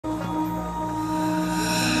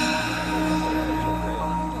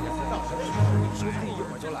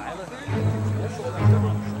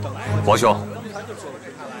王兄，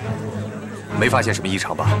没发现什么异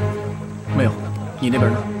常吧？没有，你那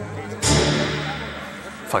边呢？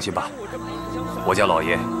放心吧，我家老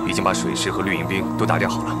爷已经把水师和绿营兵都打点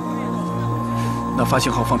好了。那发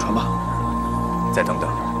信号放船吧。再等等，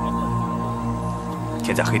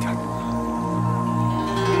天再黑点。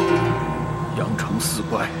阳城四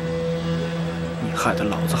怪，你害得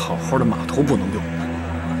老子好好的码头不能用，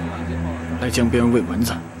来江边喂蚊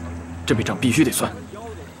子，这笔账必须得算。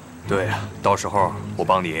对呀，到时候我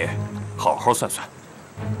帮你好好算算。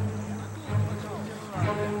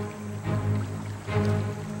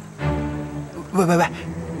喂，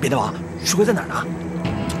别的王，水怪在哪儿呢？啊？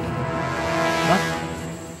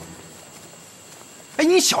哎，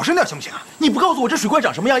你小声点行不行啊？你不告诉我这水怪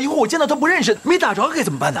长什么样，一会儿我见到他不认识，没打着该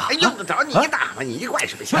怎么办呢？哎，用得着你打吗？你怪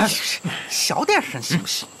什么行？小点声行不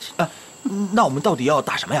行？那我们到底要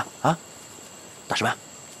打什么呀？啊？打什么呀？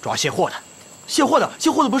抓卸货的。卸货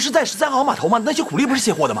的不是在13号码头吗？那些苦力不是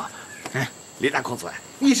卸货的吗？李大公子，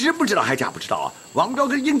你是不知道还假不知道啊？王昭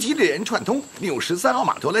跟英吉利人串通，利用13号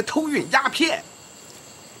码头来偷运鸦片，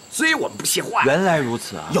所以我们不卸货。原来如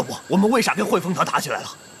此啊！要不我们为啥跟汇丰堂打起来了？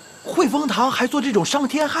汇丰堂还做这种伤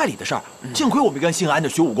天害理的事儿，幸亏我没跟姓安的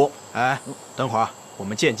学武功。哎，等会儿我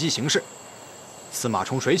们见机行事。司马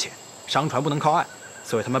冲水浅，商船不能靠岸，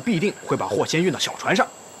所以他们必定会把货先运到小船上。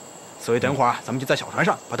所以等会儿咱们就在小船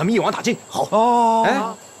上把他们一网打尽。好哦。哎，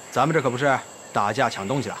咱们这可不是打架抢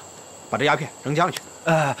东西了，把这鸦片扔江里去。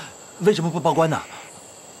为什么不报官呢？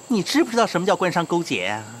你知不知道什么叫官商勾结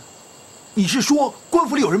啊？你是说官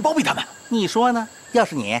府里有人包庇他们？你说呢？要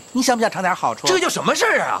是你想不想尝点好处？这叫什么事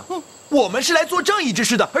儿啊？我们是来做正义之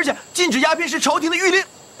事的，而且禁止鸦片是朝廷的谕令。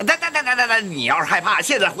等，你要是害怕，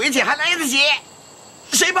现在回去还来得及。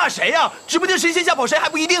谁怕谁呀？指不定谁先下手谁还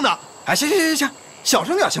不一定呢。哎，行，小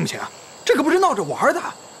声点行不行啊？这可不是闹着玩的，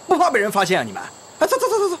不怕被人发现啊你们？哎，走。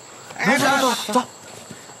哎，走。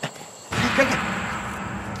看。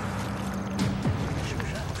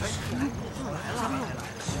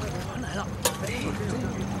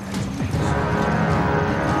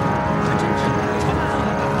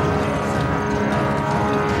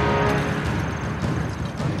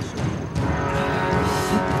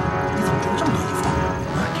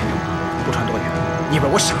你以为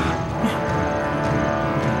我傻？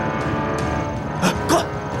哥，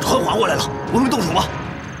船划过来了，我们动手吧。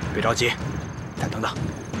别着急，再等等，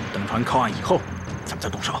等船靠岸以后，咱们再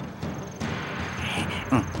动手。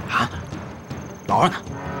老二呢？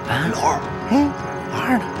老二，老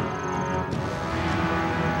二呢？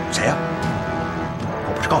谁呀？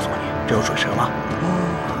我不是告诉过你这有水蛇吗？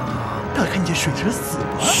他看见水蛇死了。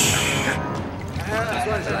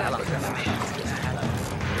算起来了。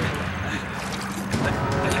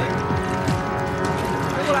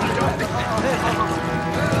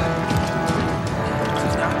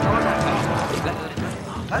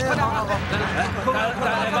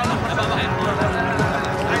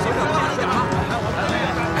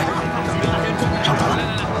上船了，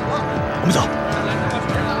我们走。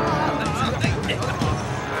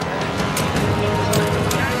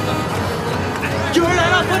有人来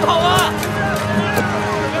了，快跑啊！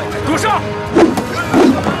给我上！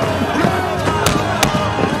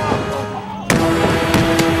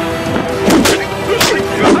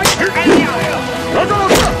老赵老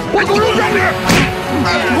四，我走路上面。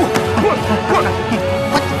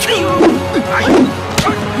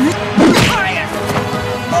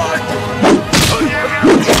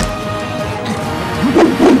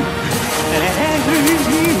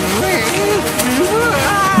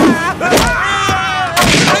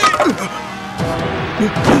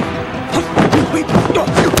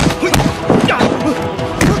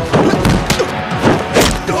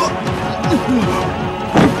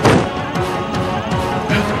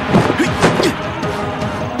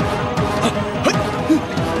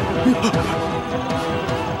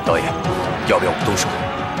导演，要不要我们动手？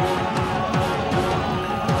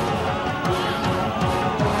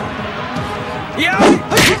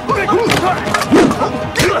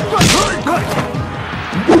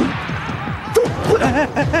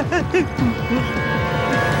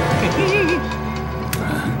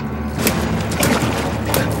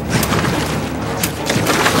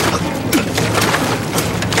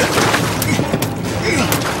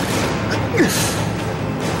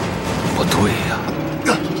不对呀，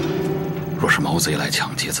若是毛贼来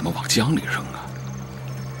抢劫，怎么往江里扔啊？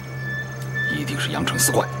一定是阳城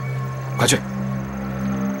四怪，快去，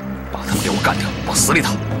把他们给我干掉，往死里打！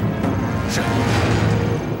是。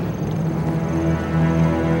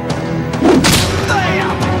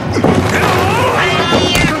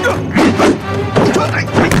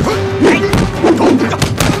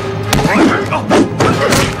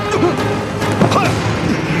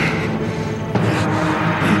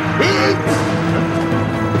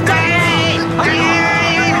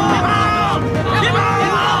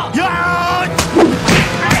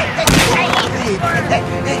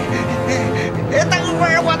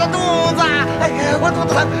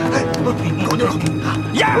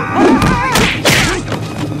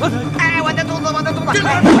哎，我的肚子，我的肚子！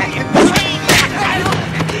哎呀，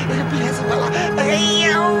憋死我了！哎呦，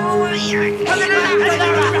哎呀！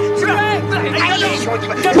是吧？哎呀，兄弟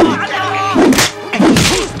们，干嘛呢？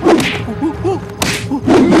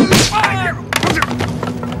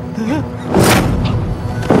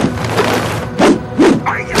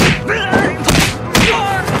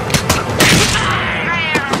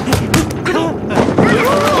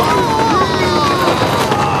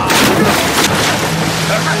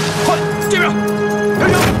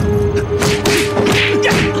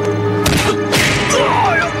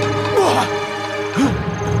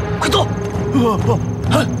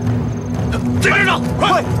这边上，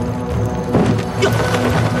快！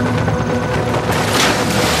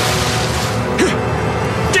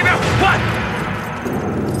这边快！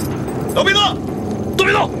都别动，都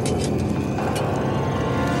别动！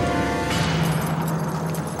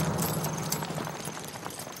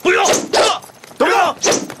不许动！撤！都别动！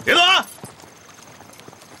别动啊！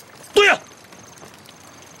对呀。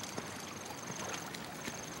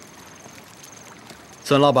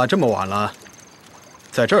孙老板这么晚了，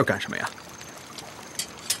在这儿干什么呀？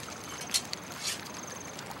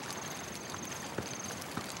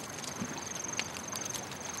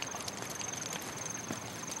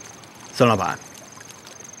孙老板，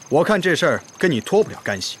我看这事儿跟你脱不了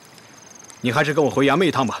干系，你还是跟我回衙门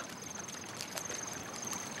一趟吧。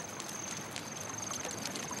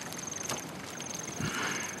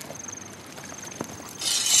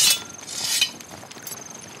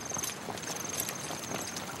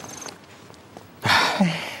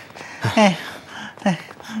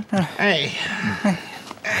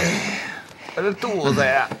我这肚子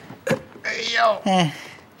呀，哎呦，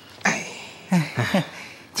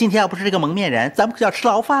今天要不是这个蒙面人，咱们可就要吃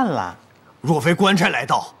牢饭了。若非官差来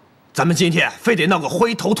到，咱们今天非得闹个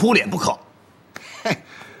灰头土脸不可。嘿，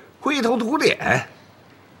灰头土脸，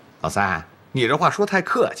老三，你这话说太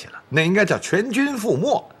客气了，那应该叫全军覆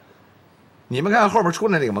没。你们看后面出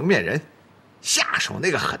来那个蒙面人，下手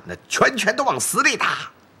那个狠的，拳都往死里打。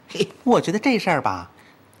嘿，我觉得这事儿吧，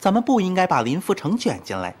咱们不应该把林福成卷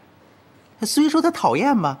进来。虽说他讨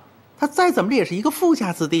厌吧，他再怎么着也是一个富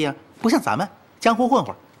家子弟啊，不像咱们江湖混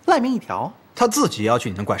混，烂命一条。他自己要去，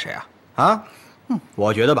你能怪谁啊？啊？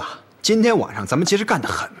我觉得吧，今天晚上咱们其实干得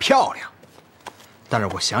很漂亮，但是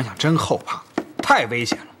我想想真后怕，太危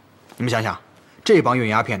险了。你们想想，这帮运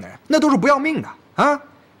鸦片的人，那都是不要命的啊！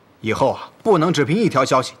以后啊，不能只凭一条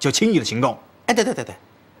消息就轻易的行动。哎，对，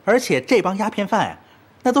而且这帮鸦片贩呀，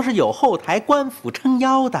那都是有后台官府撑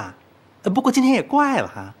腰的。不过今天也怪了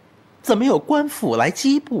哈，怎么有官府来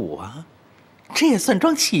缉捕啊？这也算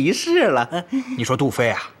装骑士了。你说杜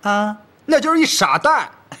飞啊？啊，那就是一傻蛋，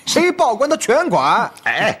谁报官他全管。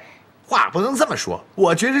哎，话不能这么说。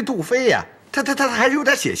我觉得这杜飞呀，他还是有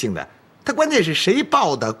点血性的。他关键是谁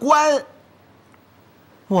报的官？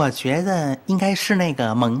我觉得应该是那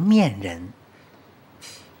个蒙面人。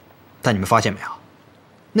但你们发现没有，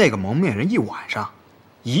那个蒙面人一晚上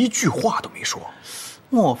一句话都没说。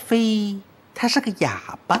莫非他是个哑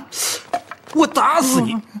巴？我打死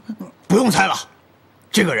你！不用猜了，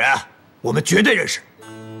这个人我们绝对认识。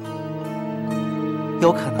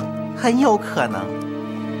有可能，很有可能。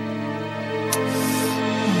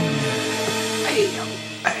哎呦，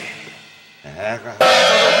哎，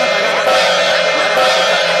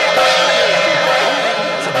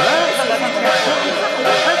怎么了？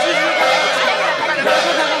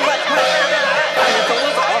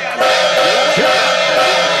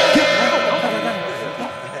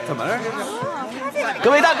怎么了？各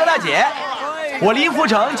位大哥大姐，我林福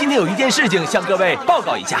成今天有一件事情向各位报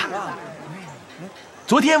告一下。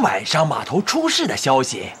昨天晚上码头出事的消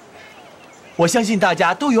息，我相信大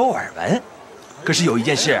家都有耳闻。可是有一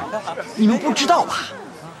件事，你们不知道吧？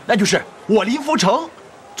那就是我林福成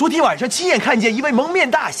昨天晚上亲眼看见一位蒙面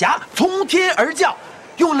大侠从天而降，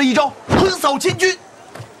用了一招横扫千军，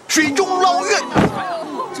水中捞月，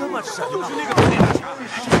这么神啊！就是那个蒙面大侠，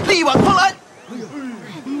力挽狂澜。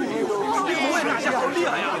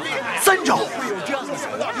3招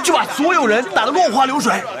就把所有人打得落花流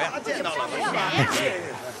水。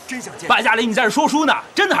败家里，你在这说书呢？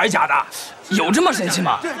真的还是假的？有这么神奇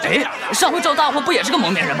吗？哎，上回赵大货不也是个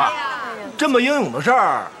蒙面人吗？这么英勇的事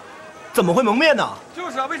儿，怎么会蒙面呢？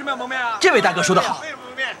就是啊，为什么要蒙面啊？这位大哥说得好，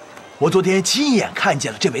我昨天亲眼看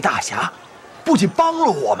见了这位大侠，不仅帮了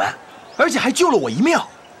我们，而且还救了我一命。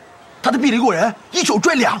他的壁垒过人，一手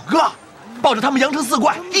拽2个，抱着他们阳城4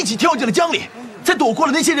怪一起跳进了江里，才躲过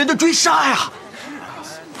了那些人的追杀呀。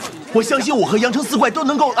我相信我和阳城4怪都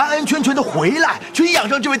能够安安全全的回来，去养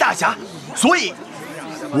上这位大侠。所以，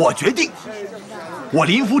我决定，我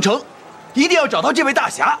林福成一定要找到这位大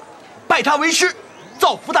侠，拜他为师，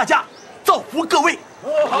造福大家，造福各位。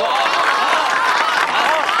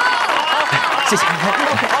谢谢，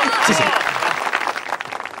谢谢。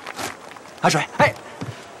阿水，哎，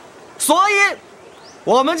所以，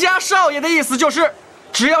我们家少爷的意思就是，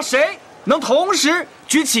只要谁能同时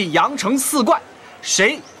举起阳城4怪，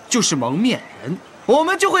谁就是蒙面人，我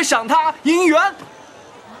们就会赏他银元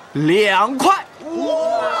2块。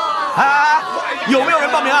哎，有没有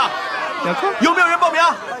人报名啊？2块？有没有人报名？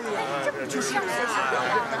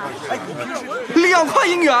 2块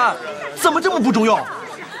银元，怎么这么不中用？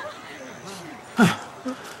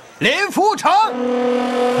林福成，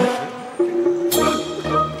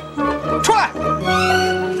出来！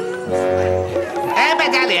哎，败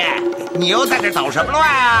家里，你又在这捣什么乱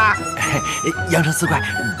啊？阳城4怪，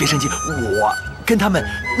别生气，我跟他们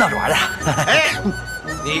闹着玩的。哎，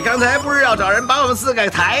你刚才不是要找人把我们4个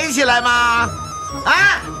抬起来吗？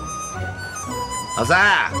啊，老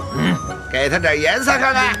三，给他点颜色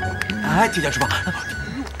看看。哎，铁匠师傅，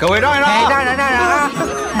各位让一让，让！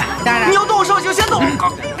你要动手就先动。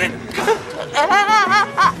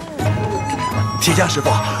铁匠师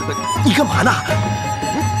傅，你干嘛呢？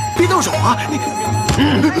别动手啊！你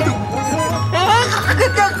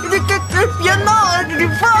别闹啊！你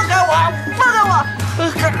放开我，放开我！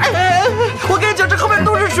我跟你讲，这后面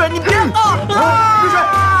都是水，你别啊！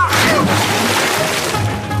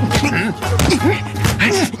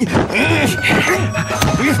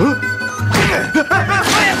雨水。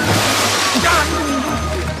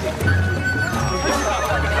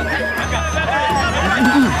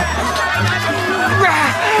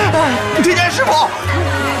铁匠师傅，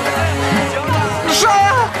水，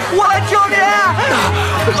我来救你！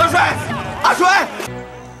阿水，阿水。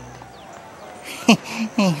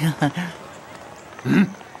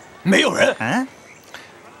没有人。嗯。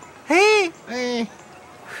哎，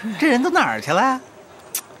这人都哪儿去了？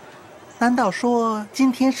难道说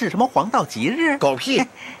今天是什么黄道吉日？狗屁！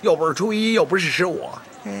又不是初一，又不是15。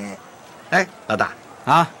哎，老大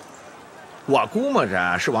啊，我估摸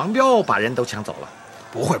着是王彪把人都抢走了。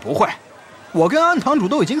不会，我跟安堂主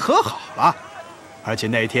都已经和好了，而且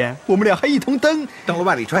那天我们俩还一同登了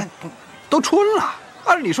万里川，都春了。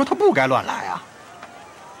按理说他不该乱来啊，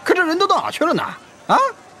可这人都到哪去了呢？啊，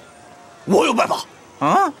我有办法。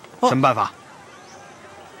啊，什么办法？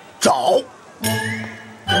找。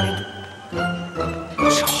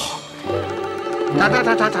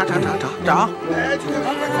找。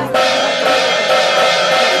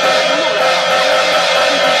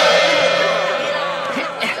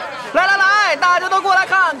来，大家都过来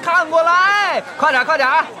看过来，快点！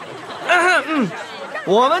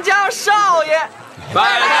我们家少爷，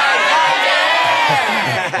拜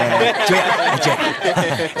这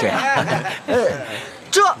样，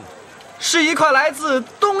这是一块来自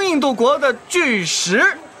东印度国的巨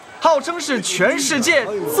石，号称是全世界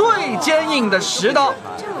最坚硬的石头。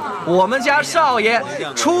我们家少爷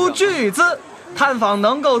出巨资探访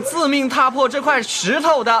能够自命踏破这块石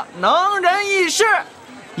头的能人异士，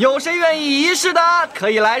有谁愿意一试的，可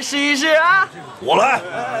以来试一试啊！我来。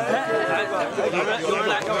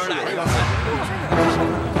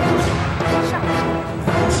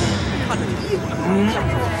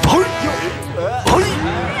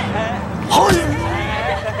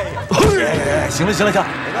行了，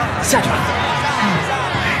下去吧。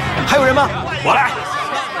还有人吗？我来。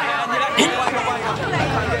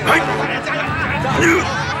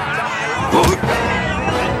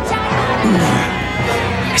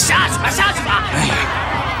下去吧。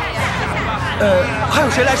还有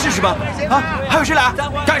谁来试试吗？啊，还有谁来？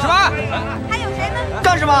干什么？还有谁呢？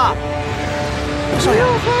干什么？少爷，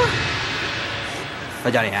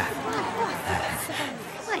白嘉林，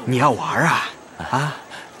你要玩啊？啊，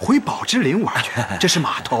回宝芝林玩去，这是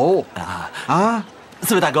码头啊！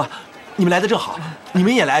四位大哥，你们来的正好，你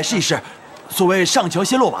们也来试一试。所谓上桥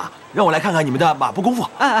先落马，让我来看看你们的马步功夫。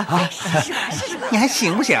试吧，你还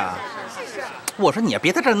行不行？我说你也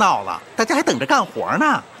别在这儿闹了，大家还等着干活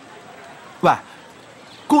呢。喂，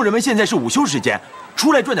工人们现在是午休时间，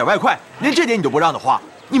出来赚点外快，连这点你都不让的话，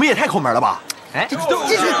你们也太抠门了吧？哎，这是。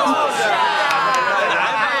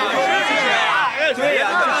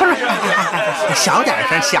不是，小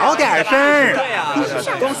点声。对呀，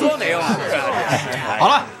光说没用。好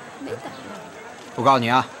了，我告诉你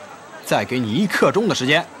啊，再给你1刻钟的时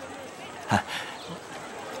间。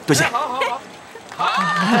多谢。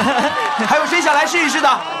还有谁想来试一试的？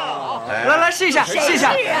来试一下，试一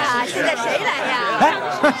下。是啊，现在谁来呀？哎，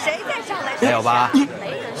谁再上来？还有吧？你，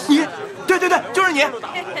对，就是你，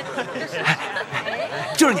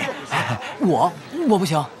就是你。我不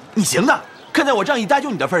行。你行的，看在我仗义搭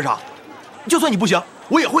救你的份上，就算你不行，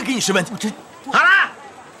我也会给你10分。好了，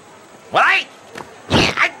我来。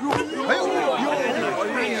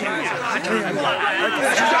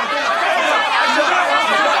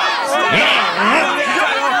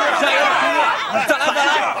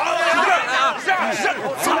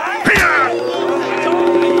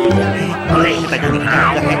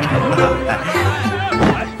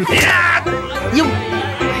哟，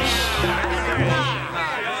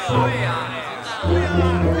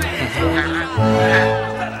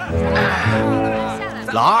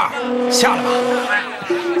老二，下来吧。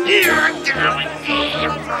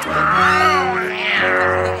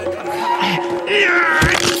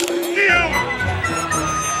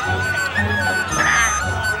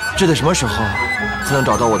这得什么时候才能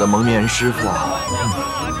找到我的蒙面人师傅啊？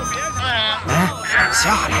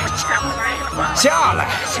下来，下来，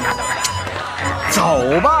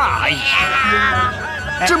走吧！哎呀，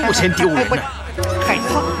真不嫌丢人呢。害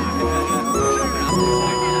臊！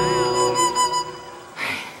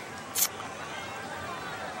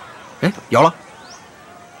哎，有了，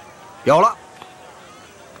有了！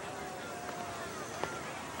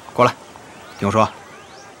过来，听我说，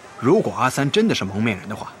如果阿三真的是蒙面人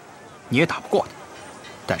的话，你也打不过他。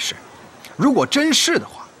但是，如果真是的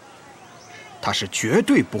话，他是绝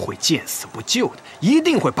对不会见死不救的，一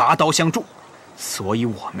定会拔刀相助。所以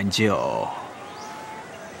我们就，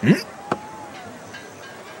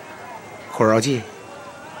苦肉计。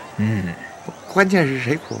关键是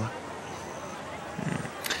谁苦啊？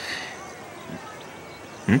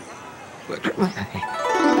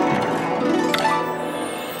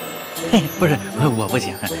不是，我不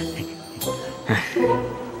行。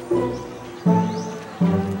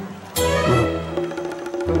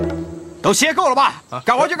都歇够了吧？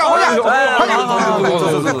赶回去，赶回去！快点，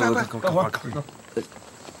快！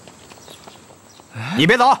你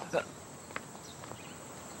别走。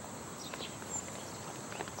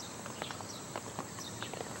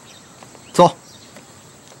走。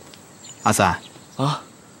阿三啊，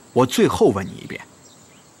我最后问你一遍，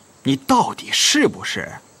你到底是不是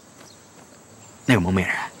那个蒙面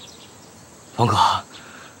人？王哥，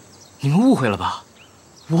你们误会了吧？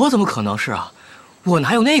我怎么可能是啊？我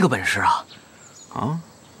哪有那个本事啊！啊，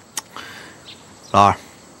老二，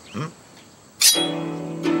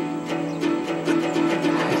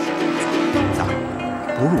咋？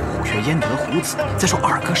不入虎穴焉得虎子？再说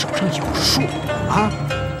二哥手上有数啊！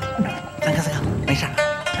三哥，没事，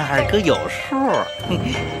二哥有数。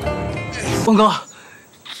王哥，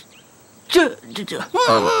这，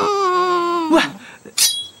喂，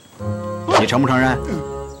你承不承认？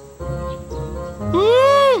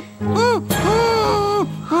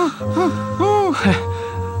嘿，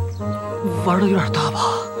玩的有点大吧？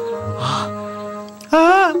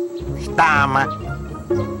大吗？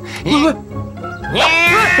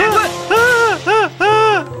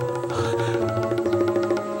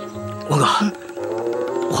王哥，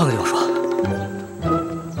换个地方说。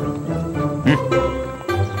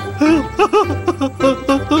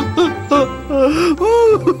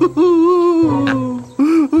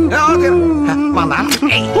哦，对了，忘拿了。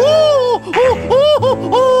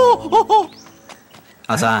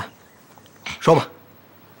阿三，说吧。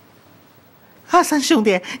阿三兄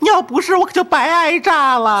弟，你要不是我可就白挨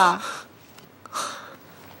炸了。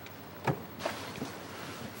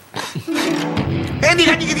哎，你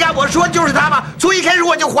看，我说就是他嘛！从一开始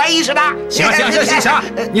我就怀疑是他。行，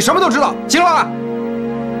你什么都知道，行了。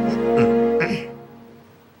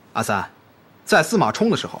阿三，在司马冲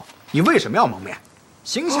的时候，你为什么要蒙面？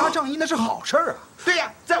行侠仗义那是好事儿啊。对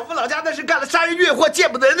呀，在我们老家那是干了杀人越货、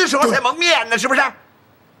见不得人的时候才蒙面呢，是不是？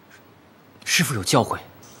师傅有教诲。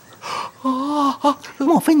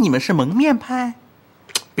莫非你们是蒙面派？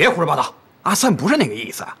别胡说八道，阿三不是那个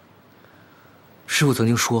意思。师傅曾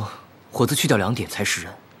经说，火字去掉2点才是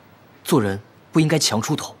人，做人不应该强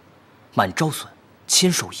出头，满招损，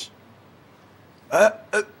谦受益。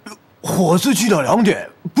火字去掉2点，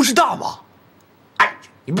不是大吗？哎，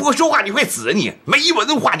你不会说话你会死，你没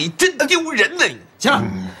文化，你真丢人呢！行了，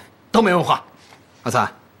都没文化。阿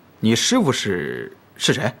三，你师傅是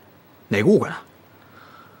谁？哪个误会了？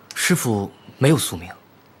师傅没有俗名，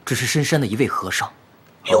只是深山的一位和尚。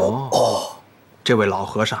这位老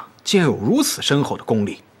和尚竟有如此深厚的功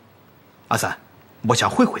力。阿三，我想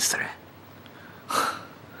会此人。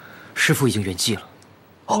师傅已经圆寂了。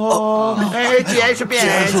节哀顺变。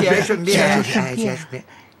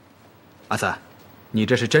阿三，你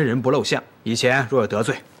这是真人不露相，以前若有得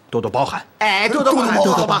罪，多多包涵。多多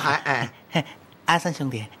包涵。阿三兄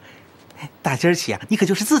弟，打今儿起啊，你可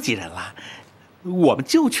就是自己人了。我们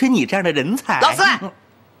就缺你这样的人才。老四，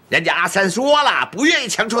人家阿三说了，不愿意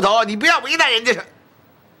强出头，你不要为难人家。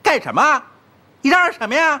干什么？你嚷嚷什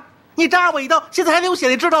么呀？你扎我一刀，现在还流血，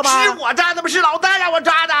你知道吧？是我扎的，不是老大让我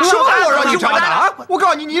扎的。什么我让你扎的啊？我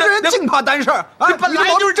告诉你，你这人净怕单事儿啊！你本来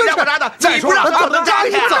就是这样扎的。再说了，怎么扎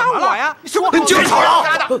你怎么了呀？你说就是我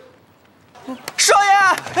扎的。少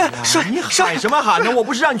爷，你喊什么喊呢？我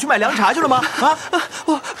不是让你去买凉茶去了吗？啊，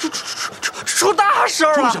出大事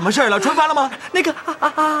了！出什么事了？穿翻了吗？那个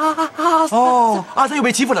阿三又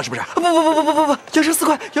被欺负了，是不是？不，阳城四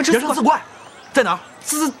怪，阳城四怪，在哪儿？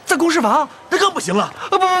在公事房。那更不行了。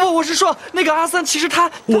不，我是说那个阿三，其实他……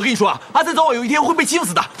我跟你说啊，阿三早晚有一天会被欺负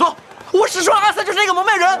死的。走，我是说阿三就是那个蒙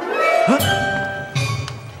面人。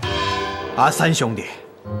阿三兄弟，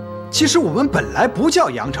其实我们本来不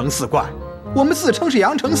叫阳城四怪，我们自称是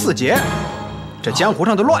阳城四杰。这江湖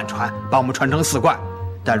上的乱传，把我们传成四怪。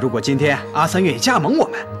但如果今天阿三愿意加盟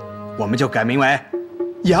我们就改名为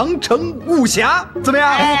阳城五侠，怎么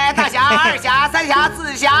样？大侠、二侠、三侠、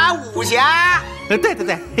四侠、五侠。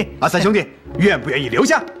对，阿三兄弟愿不愿意留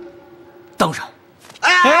下？当然。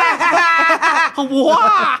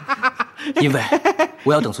哇！因为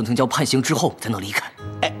我要等孙腾蛟判刑之后才能离开。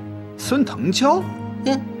孙腾蛟？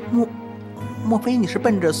莫非你是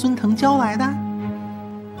奔着孙腾蛟来的？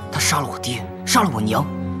他杀了我爹，杀了我娘，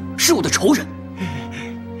是我的仇人。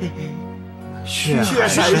血海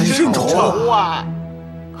深仇啊！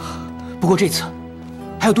不过这次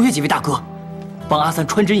还要多谢几位大哥，帮阿三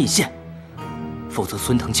穿针引线，否则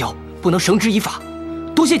孙腾蛟不能绳之以法。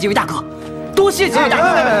多谢几位大哥，多谢几位大哥，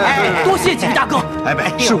多谢几位大哥。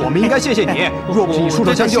是我们应该谢谢你。若不是你出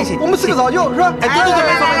手相救，我们四个早就是吧？对，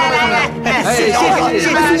谢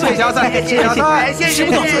阿三，谢阿三，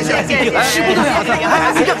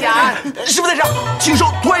师傅在上，请受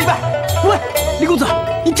徒儿一拜。喂，李公子，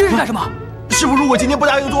你这是干什么？师傅如果今天不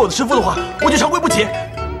答应做我的师傅的话，我就长跪不起。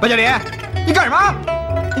白小林，你干什么？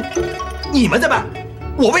你们在拜，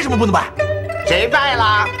我为什么不能拜？谁拜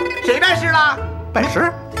了？谁拜师了？拜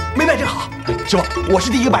师？没拜正好。师傅，我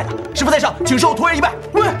是第一个拜的。师傅在上，请受徒儿一拜。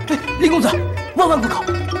喂，林公子，万万不可！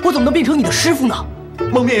我怎么能变成你的师傅呢？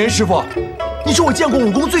蒙面人师傅，你是我见过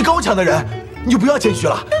武功最高强的人，你就不要谦虚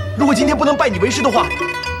了。如果今天不能拜你为师的话，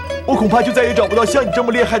我恐怕就再也找不到像你这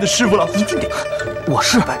么厉害的师傅了。我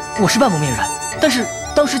是扮蒙面人，但是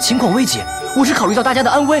当时情况危急，我是考虑到大家的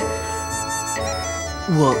安危。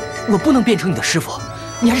我不能变成你的师傅，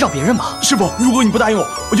你还是找别人吧。师傅，如果你不答应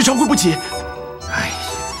我就长跪不起。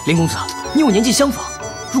林公子，你我年纪相仿，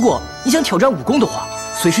如果你想挑战武功的话，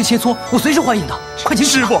随时切磋，我随时欢迎的。快请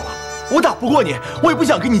师傅，我打不过你，我也不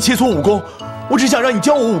想跟你切磋武功，我只想让你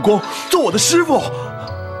教我武功，做我的师傅。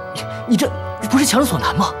你这不是强人所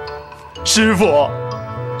难吗？师傅，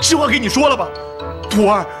实话跟你说了吧，徒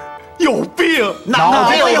儿有病，脑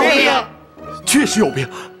子有病，确实有病。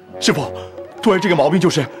师傅，徒儿这个毛病就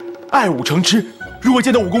是爱武成痴，如果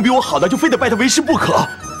见到武功比我好的，就非得拜他为师不可，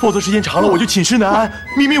否则时间长了我就寝食难安，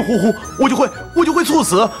迷迷糊糊我就会猝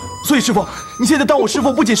死。所以师傅，你现在当我师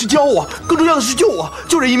傅不仅是教我，更重要的是救我，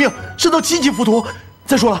救人一命胜到7级浮屠。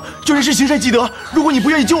再说了，救人是行善积德，如果你不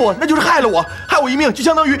愿意救我，那就是害了我，害我一命就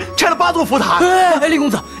相当于拆了8座佛塔。李公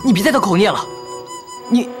子，你别再造口孽了，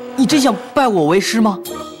你真想拜我为师吗？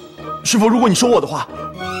师傅，如果你收我的话，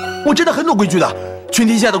我真的很懂规矩的，全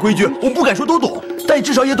天下的规矩我不敢说都懂，但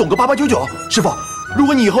至少也懂个88、99。师傅，如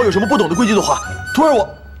果你以后有什么不懂的规矩的话，徒儿我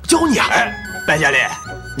教你啊。白家林，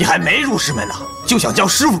你还没入师门呢，就想教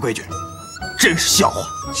师傅规矩，真是笑话！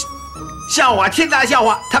笑话，天大笑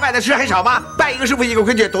话！他拜的师还少吗？拜一个师傅一个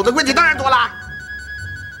规矩，懂的规矩当然多了。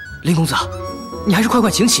林公子，你还是快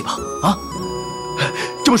请起吧！啊，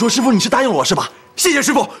这么说，师傅你是答应了我是吧？谢谢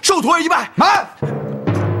师傅，受徒儿一拜。慢，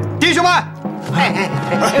弟兄们，拜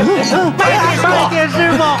师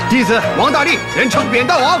傅。弟子王大力，人称扁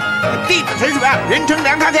担王；弟子陈水，人称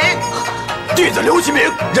梁康田；弟子刘启明，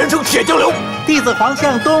人称铁江流；弟子黄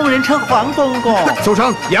向东，人称黄公公，俗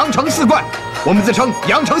称阳城四怪。我们自称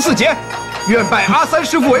阳城四杰，愿拜阿三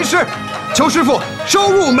师傅为师，求师傅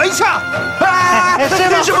收入门下。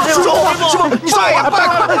师傅，你收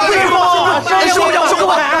我！师傅要收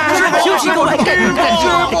我！清醒各位，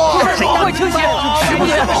快清醒！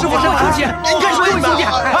师傅，快清醒！你干什么？各位兄弟，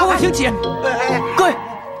快清醒！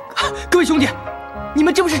各位兄弟，你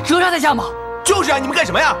们这不是折杀在下吗？就是啊，你们干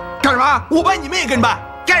什么呀？干什么？我拜你们也跟着拜，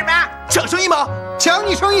干什么呀？抢生意吗？抢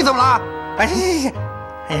你生意怎么了？行，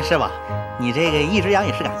师傅，你这个一只羊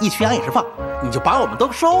也是赶，一群羊也是放，你就把我们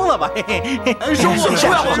都收了吧。收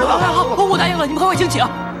我！好，我答应了，你们快请起啊！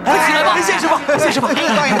快起来吧！谢师傅，谢师傅。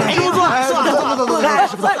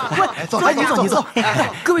坐，你坐。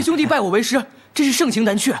各位兄弟拜我为师，真是盛情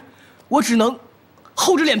难却，我只能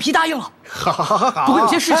厚着脸皮答应了。好。不过有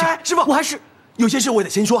些事情，师傅，我还是有些事我得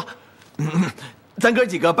先说。咱哥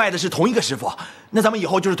几个拜的是同一个师傅，那咱们以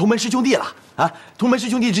后就是同门师兄弟了啊！同门师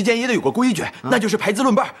兄弟之间也得有个规矩，那就是排资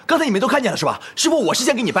论辈儿。刚才你们都看见了是吧？师傅，我是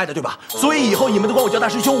先给你拜的对吧？所以以后你们都管我叫大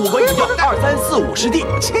师兄，我管你们叫2、3、4、5师弟。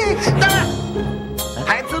当然，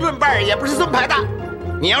排资论辈儿也不是这么排的。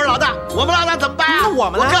你要是老大，我们老大怎么办啊？我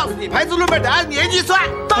们呢？我告诉你，排资论辈儿得按年纪算。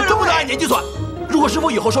当然不能按年纪算。如果师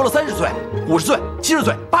傅以后收了30岁、50岁、70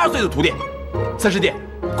岁、80岁的徒弟，3师弟，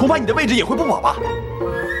恐怕你的位置也会不保吧？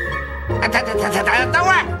等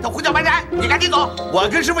会儿，都胡搅蛮缠，你赶紧走，我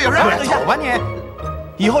跟师傅有事。等一下，走吧你。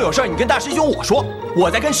以后有事你跟大师兄我说，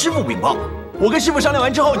我再跟师傅禀报。我跟师傅商量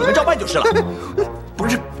完之后，你们照办就是了。不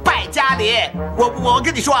是败家里，我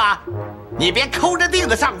跟你说啊，你别抠着腚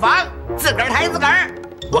子上房，自个儿抬自个儿。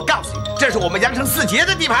我告诉你，这是我们阳城4杰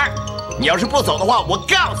的地盘，你要是不走的话，我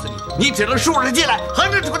告诉你，你只能竖着进来，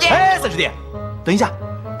横着出去。哎，3师弟，等一下。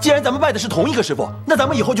既然咱们拜的是同一个师傅，那咱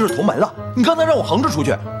们以后就是同门了。你刚才让我横着出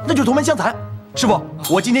去，那就同门相残。师傅，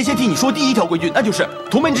我今天先替你说第1条规矩，那就是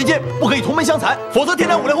同门之间不可以同门相残，否则天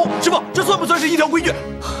打5雷轰。师傅，这算不算是1条规矩？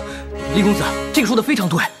李公子，这个说的非常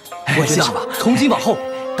对。我觉得从今往后，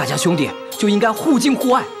大家兄弟就应该互敬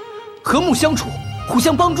互爱，和睦相处，互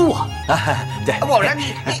相帮助啊！对，我让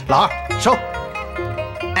你老二收。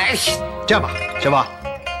哎，这样吧，师傅，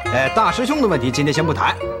大师兄的问题今天先不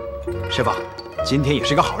谈。师傅，今天也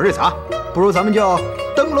是个好日子啊，不如咱们就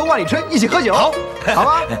登楼万里春，一起喝酒，好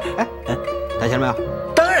吧？哎，带钱了没有？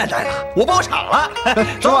当然带了，我包场了。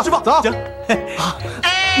走，师傅，走。行，好，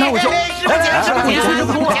那我就师傅请，师傅请，师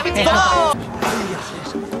傅请，走。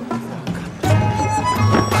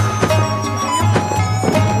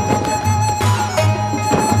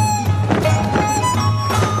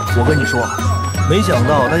我跟你说啊，没想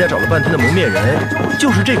到大家找了半天的蒙面人，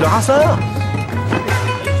就是这个阿三啊！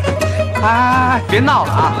哎，别闹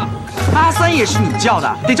了啊！阿三也是你叫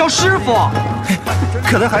的，得叫师傅。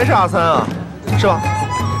可他还是阿三啊，是吧？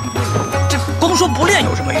这光说不练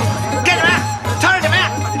有什么用？干什么？吵什么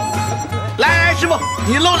呀？来，师傅，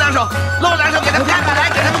你露2手，露2手给他们看看，来，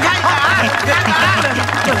给他们看一看啊！看看啊！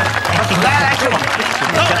来，师傅，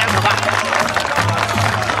露2手吧。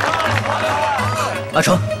阿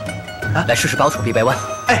成，来试试把我手臂掰弯。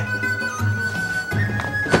哎，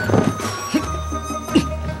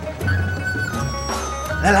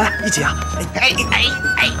来，一起啊！哎呀！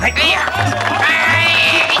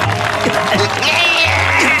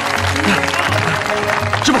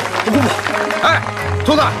师傅，我功夫。哎，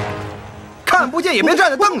徒弟，看不见也别站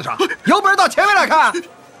在凳子上，有本事到前面来看。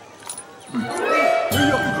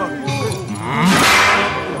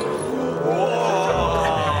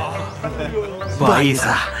不好意思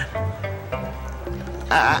啊。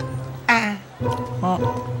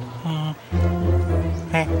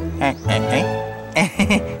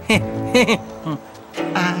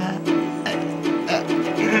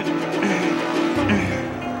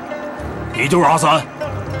你就是阿三？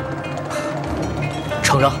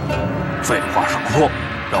承认。废话少说，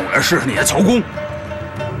让我来试试你的乔功。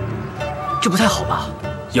这不太好吧？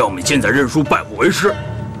要么你现在认输拜我为师，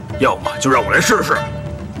要么就让我来试试。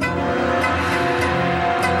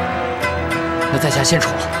那在下献丑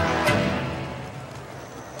了。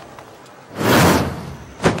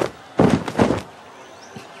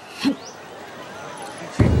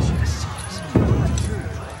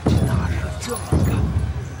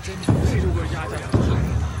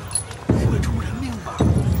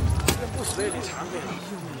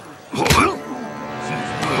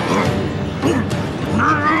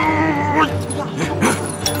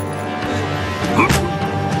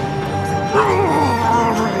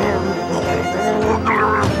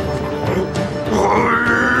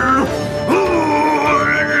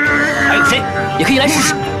还有谁也可以来试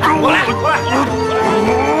试。过来，过来。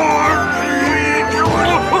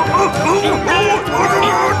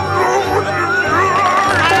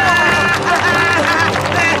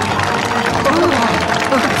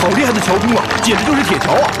好厉害的乔功啊，简直就是铁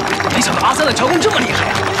桥啊！没想到阿三的乔功这么厉害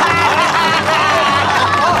呀！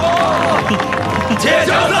铁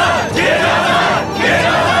桥三，铁桥三，铁桥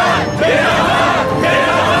三，铁桥三，铁桥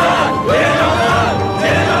三，铁桥三，铁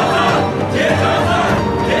桥三，铁桥三，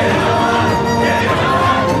铁桥三，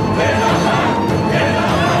铁桥三，铁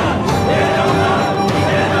桥三，铁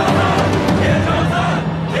桥三，铁桥三，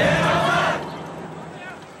铁桥三。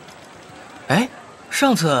哎，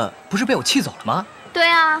上次不是被我气走了吗？对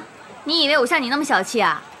啊，你以为我像你那么小气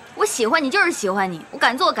啊？我喜欢你就是喜欢你，我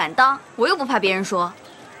敢做敢当，我又不怕别人说。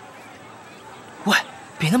喂，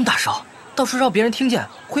别那么大声，到时候让别人听见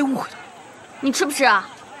会误会的。你吃不吃啊？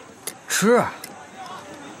吃。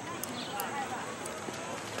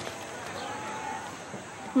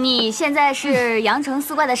你现在是阳城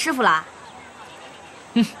4怪的师傅啦？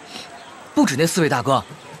不止那4位大哥，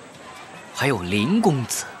还有林公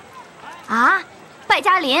子。啊，败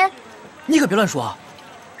家林？你可别乱说，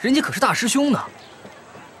人家可是大师兄呢。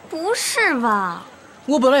不是吧？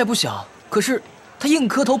我本来也不想，可是他硬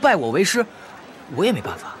磕头拜我为师，我也没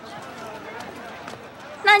办法。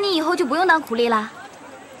那你以后就不用当苦力啦？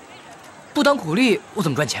不当苦力，我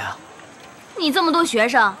怎么赚钱啊？你这么多学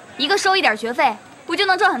生，一个收一点学费，不就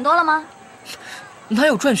能赚很多了吗？哪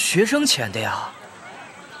有赚学生钱的呀？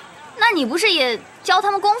那你不是也教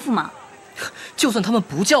他们功夫吗？就算他们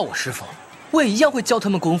不叫我师傅，我也一样会教他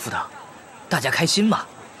们功夫的，大家开心嘛。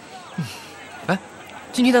哎，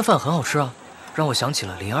今天的饭很好吃啊，让我想起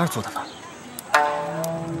了灵儿做的饭。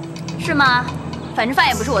是吗？反正饭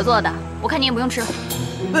也不是我做的，我看你也不用吃了。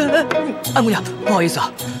安姑娘，不好意思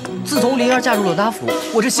啊，自从灵儿嫁入了拉府，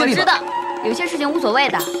我这心里……我知道，有些事情无所谓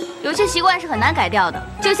的，有些习惯是很难改掉的，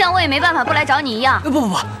就像我也没办法不来找你一样。不，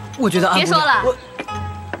我觉得安姑娘……别说了，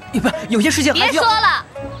不，有些事情别说了。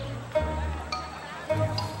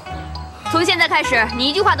从现在开始，你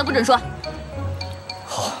一句话都不准说。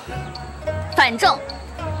好。反正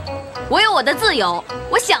我有我的自由，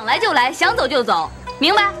我想来就来，想走就走，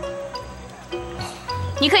明白？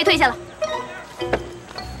你可以退下了。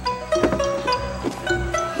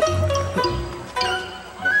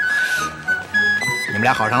你们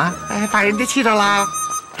俩好上了？哎，把人家气着啦，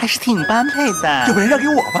还是挺般配的。要不然让给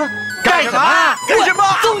我吧。干什么？干什么？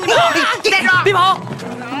揍你们！站住！别跑！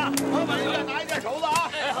拿一件绸子啊！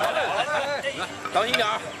当心点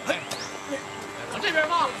儿！往这边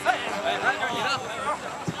放！哎，来，这是你的。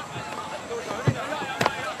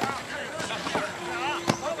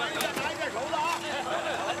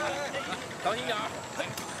当心点儿！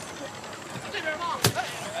这边放！哎，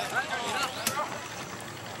来，这是你的。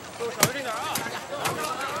都小心点啊！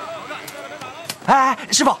哎，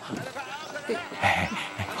师傅，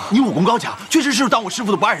你武功高强，确实是当我师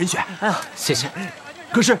傅的不二人选。哎呀，谢谢。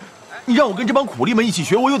可是，你让我跟这帮苦力们一起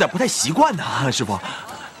学，我有点不太习惯呢，师傅。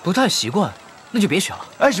不太习惯，那就别学了。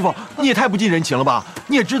哎，师傅，你也太不近人情了吧？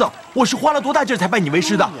你也知道我是花了多大劲才拜你为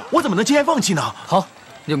师的，我怎么能轻言放弃呢？好，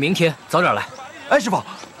那就明天早点来。哎，师傅，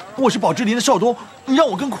我是宝芝林的少东，你让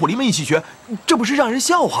我跟苦力们一起学，这不是让人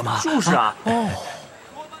笑话吗？就是啊。哦，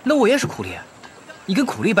那我也是苦力，你跟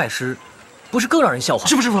苦力拜师，不是更让人笑话？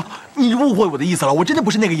师傅，你误会我的意思了，我真的不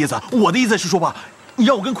是那个意思。我的意思是说吧，你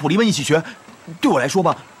让我跟苦力们一起学，对我来说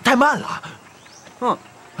吧太慢了。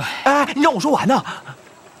哎，你让我说完呢。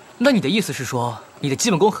那你的意思是说，你的基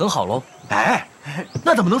本功很好喽？哎，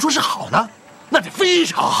那怎么能说是好呢？那得非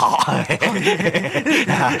常好，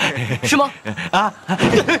是吗？啊！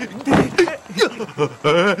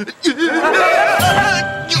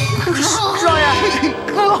少爷，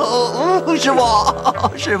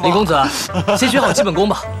师傅，李公子，先学好基本功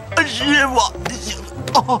吧。师傅，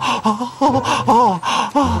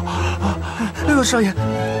哎呦，少爷，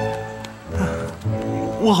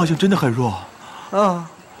我好像真的很弱。哎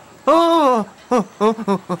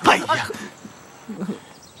呀！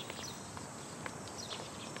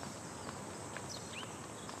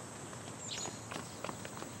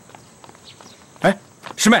哎，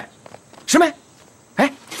师妹，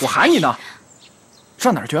哎，我喊你呢，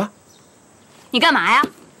上哪儿去啊？你干嘛呀？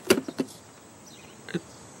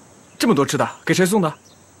这么多吃的，给谁送的？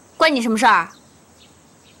关你什么事儿？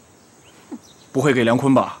不会给梁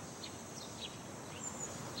坤吧？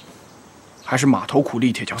还是码头苦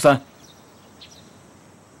力铁桥三？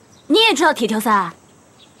你也知道铁条三？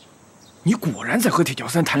你果然在和铁桥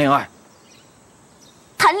三谈恋爱？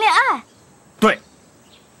谈恋爱？对。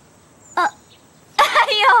哎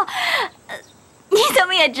呦，你怎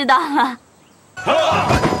么也知道了？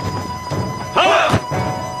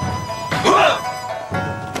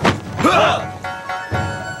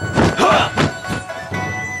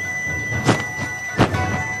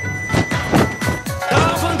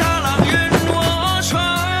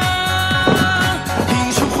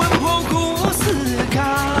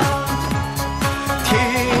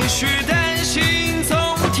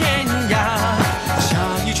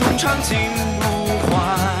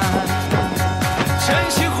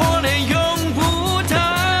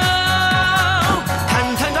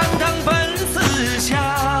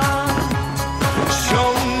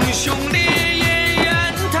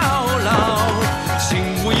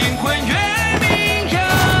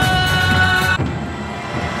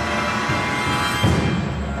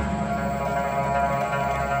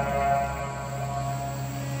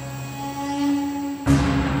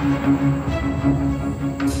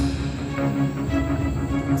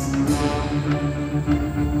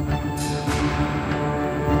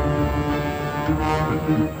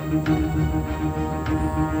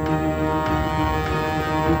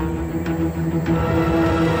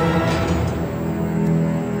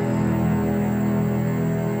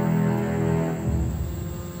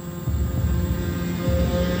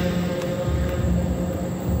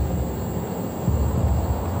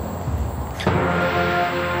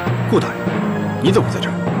顾大人，你怎么在这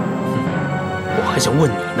儿？我还想问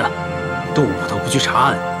你呢，杜捕头不去查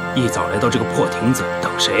案，一早来到这个破亭子，等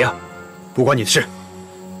谁呀？不关你的事。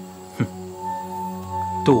哼，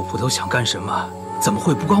杜捕头想干什么，怎么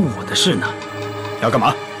会不关我的事呢？要干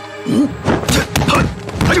嘛？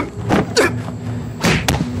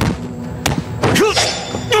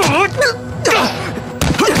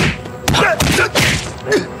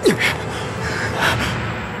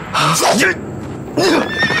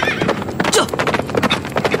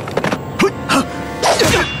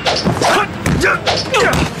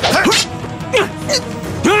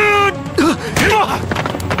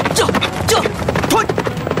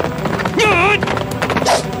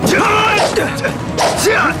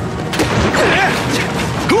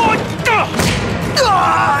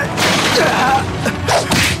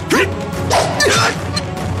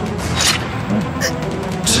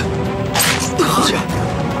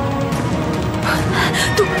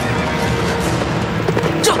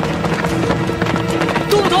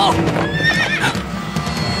杜捕头，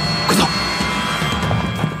快走！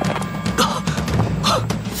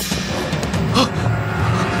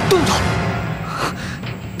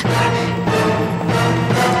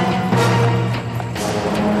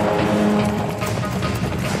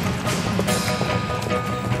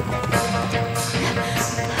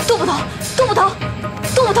杜捕头，杜捕头，杜捕头，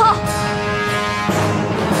杜捕头！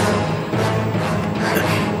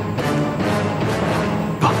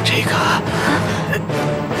把这个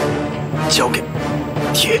交给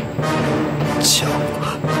铁桥。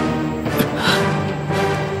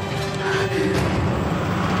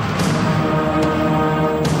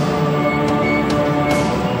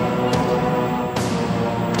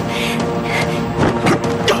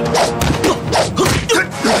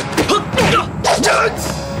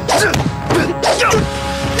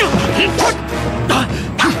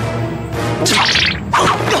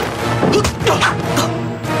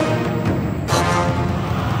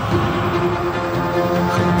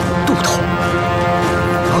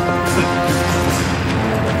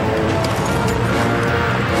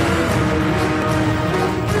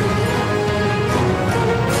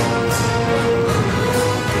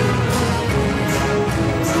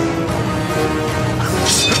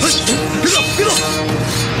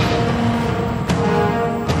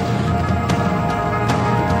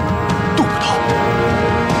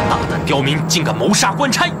刁民竟敢谋杀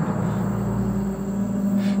官差！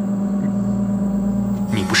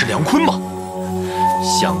你不是梁坤吗？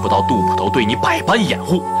想不到杜捕头对你百般掩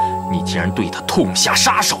护，你竟然对他痛下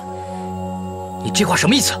杀手！你这话什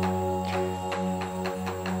么意思？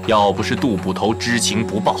要不是杜捕头知情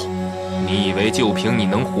不报，你以为就凭你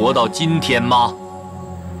能活到今天吗？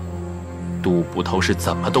杜捕头是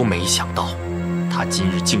怎么都没想到，他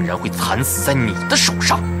今日竟然会惨死在你的手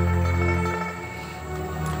上。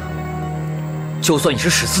就算你是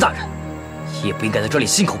史司大人，也不应该在这里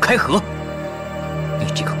信口开河。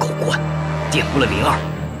你这个狗官，玷污了灵儿，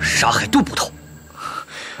杀害杜捕头，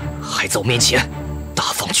还在我面前大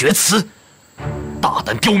放厥词，大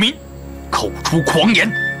胆刁民，口出狂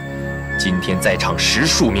言！今天在场10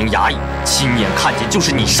数名衙役亲眼看见，就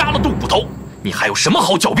是你杀了杜捕头，你还有什么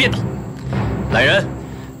好狡辩的？来人，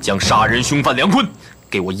将杀人凶犯梁坤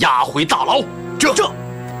给我押回大牢。这，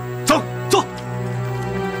走走。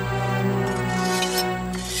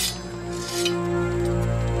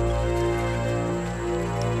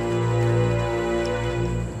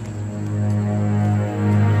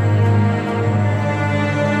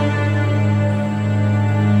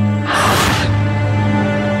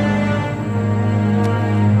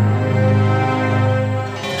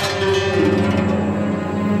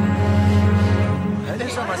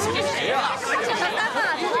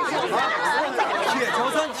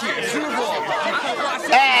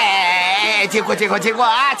经过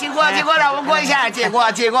啊！经过，让我们过一下。经过，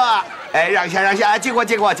哎，让一下，经过。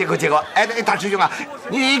哎，大师兄啊，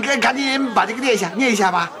你赶紧把这个念一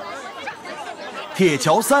下吧。铁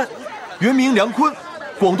桥三，原名梁坤，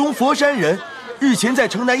广东佛山人，日前在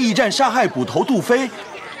城南驿站杀害捕头杜飞，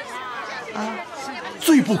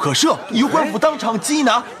罪不可赦，由官府当场缉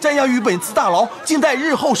拿，暂押于本次大牢，静待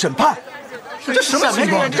日后审判。这什么情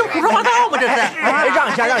况？这胡说八道吗？这是！哎，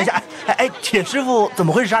让一下！哎，铁师傅怎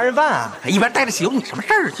么会是杀人犯啊？一边待着行，你什么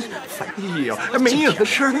事儿？哎呦，没有的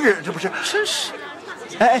事儿，这不是？真是！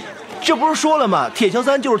哎，这不是说了吗？铁桥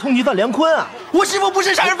三就是通缉犯梁坤啊！我师傅不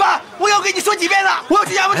是杀人犯，我要跟你说几遍了，我要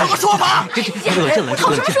去衙门讨个说法。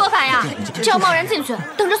讨什么说法呀？这要贸然进去，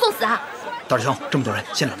等着送死啊！大师兄，这么多人，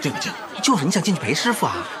先冷静。就是你想进去陪师傅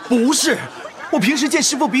啊？不是。我平时见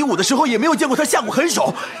师傅比武的时候，也没有见过他下过狠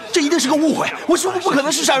手，这一定是个误会。我师傅不可能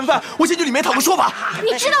是杀人犯，我先去里面讨个说法。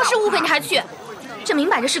你知道是误会，你还去？这明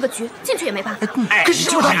摆着是个局，进去也没办法。可是师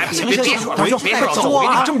傅他……别说了，走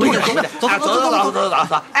啊！这么多人，走。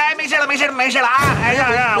哎，没事了啊！哎，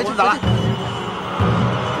让我们走了。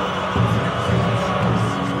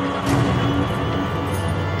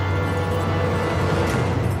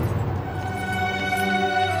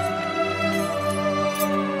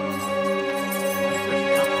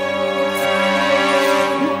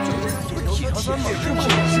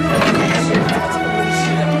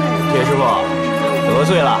铁师傅，得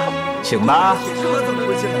罪了，请吧。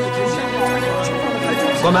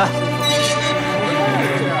关门。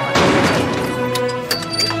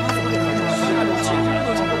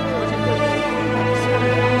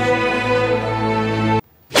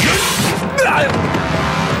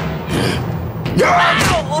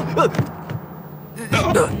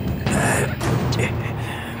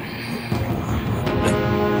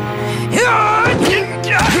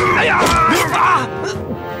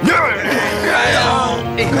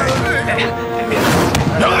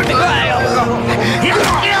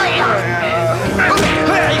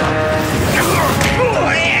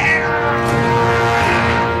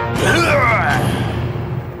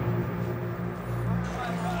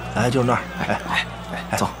哎，就是那儿。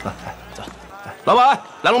哎，走，走。老板，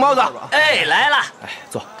来笼包子。哎，来了。哎，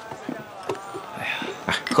坐。哎呀，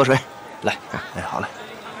哎，喝水，来。哎，好嘞。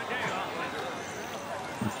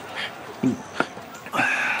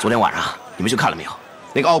昨天晚上你们去看了没有？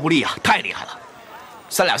那个奥布利啊，太厉害了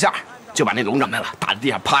，3两下就把那龙掌门了打在地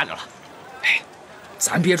上趴着了。哎，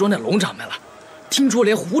咱别说那龙掌门了，听说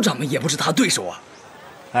连胡掌门也不是他对手啊。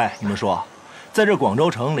哎，你们说，在这广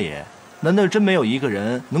州城里，难道真没有一个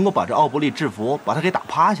人能够把这奥布利制服，把他给打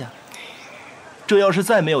趴下？这要是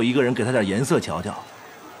再没有一个人给他点颜色瞧瞧，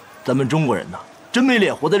咱们中国人呐，真没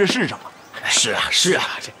脸活在这世上啊！是啊，是啊，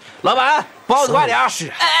这老板包子快点。是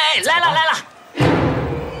啊。哎，来了来了。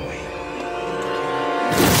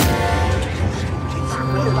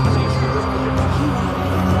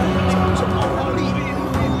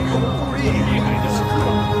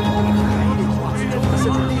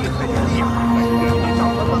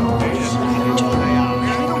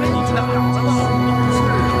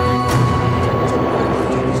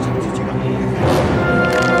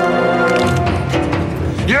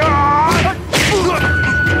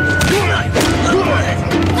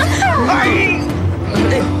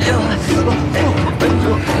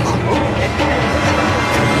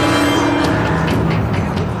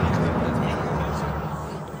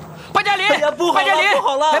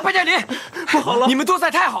潘建林，不好了！你们多赛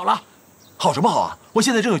太好了。好什么好啊！我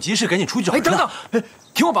现在正有急事，赶紧出去找人。等等，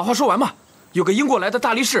听我把话说完嘛。有个英国来的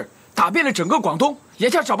大力士，打遍了整个广东，眼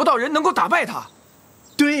下找不到人能够打败他。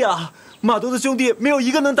对呀，码头的兄弟没有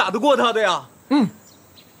一个能打得过他的呀。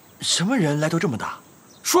什么人来头这么大？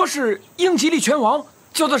说是英吉利拳王，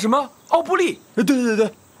叫做什么奥布利。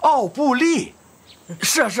对，奥布利。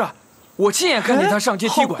是啊，我亲眼看见他上街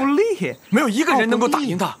踢馆，奥布利没有一个人能够打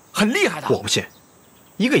赢他，很厉害的。我不信，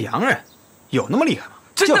一个洋人有那么厉害吗？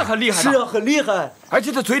真的很厉害的。是啊，很厉害。而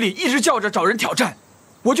且他嘴里一直叫着找人挑战，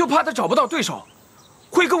我就怕他找不到对手，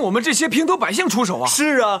会跟我们这些平头百姓出手啊。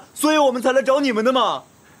是啊，所以我们才来找你们的嘛。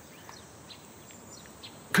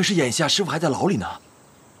可是眼下师傅还在牢里呢。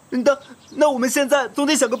那我们现在总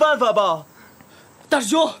得想个办法吧。大师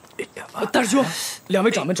兄，两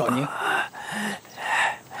位掌门找您。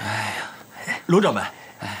龙掌门，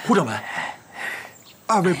胡掌门，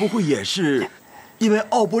二位不会也是因为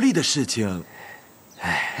奥布利的事情？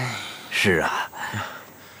是啊，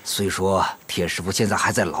虽说铁师傅现在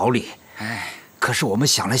还在牢里，可是我们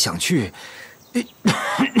想来想去，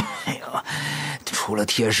除了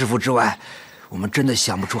铁师傅之外，我们真的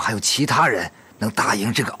想不出还有其他人能打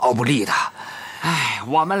赢这个奥布利的。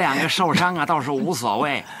我们两个受伤啊，倒是无所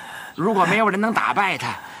谓。如果没有人能打败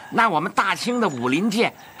他，那我们大清的武林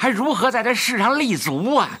界还如何在这世上立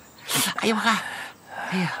足啊？哎呦看，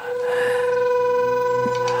哎呀！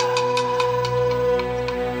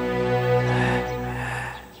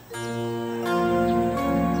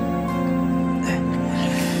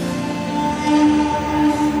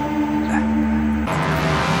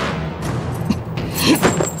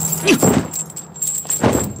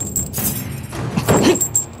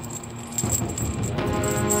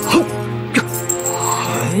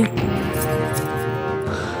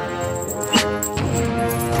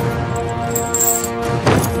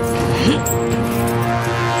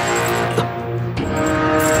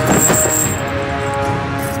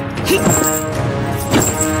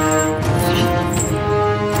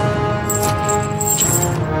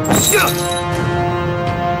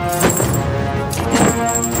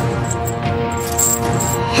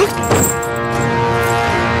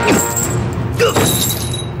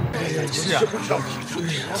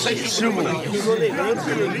师傅，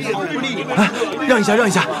让一下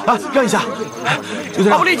啊，让一下！刘队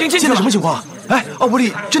长，奥布利已经进去了，现在什么情况？哎，奥布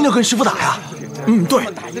利真的要跟师傅打呀？对。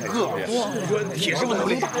铁师傅能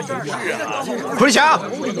力大，是啊。奎强，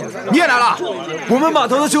你也来了？我们码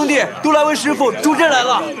头的兄弟都来为师傅助阵来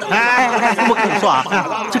了。我跟你说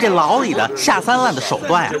啊，就这牢里的下三滥的手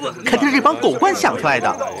段啊，肯定是这帮狗官想出来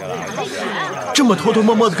的。这么偷偷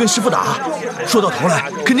摸摸的跟师傅打，说到头来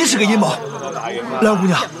肯定是个阴谋。兰姑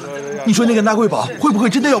娘，你说那个纳贵宝会不会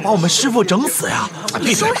真的要把我们师傅整死呀？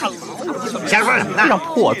闭嘴！瞎说什么呢？让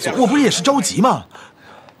破嘴！我不是也是着急吗？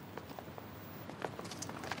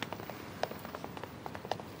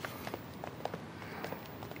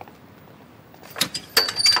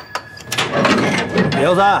铁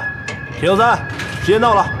六三，铁六三，时间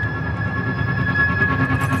到了。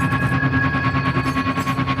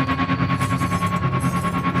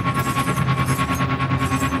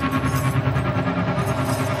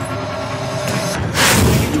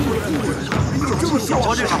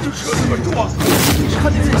我这场稳住啊！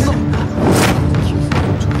看你这色。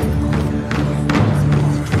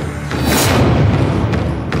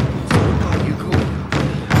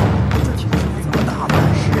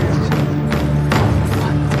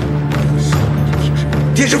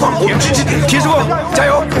铁师傅，我们支持你！铁师傅，加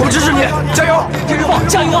油！我们支持你！加油！铁师傅，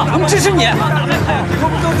加油啊！我们支持你！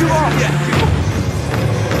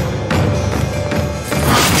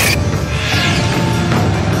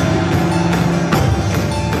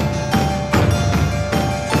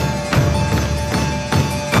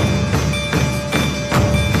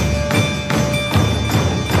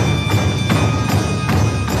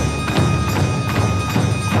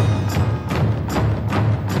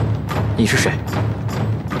你是谁？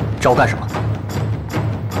找我干什么？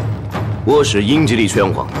我是英吉利拳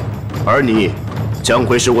皇，而你将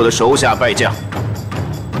会是我的手下败将。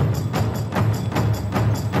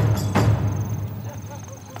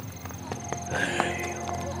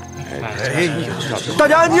大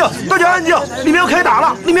家安静！大家安静！里面要开打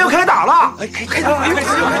了！里面要开打了！开打了！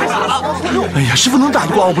哎呀，师傅能打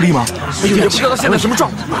得过奥布利吗？哎呦，也不知道他现在什么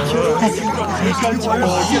状态。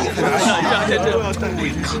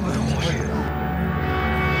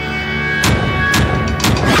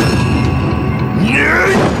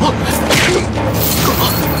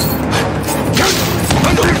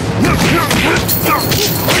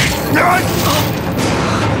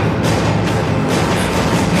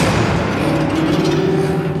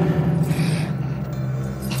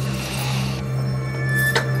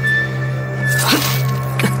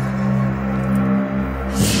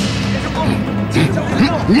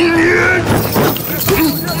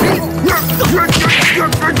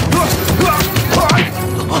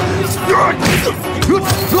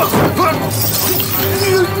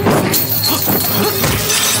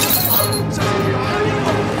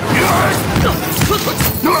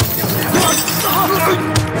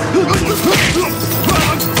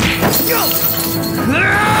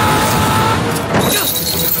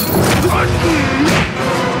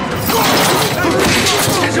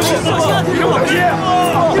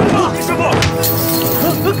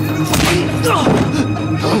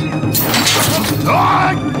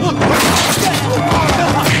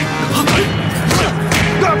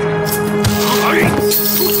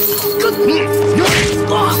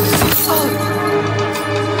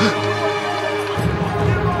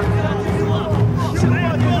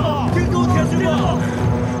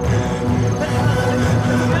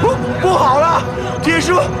不好了，铁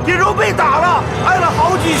叔被打了，挨了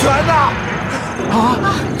好几拳呢！啊，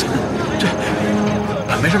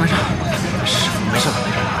没事没事，师傅没事了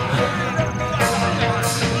没事了。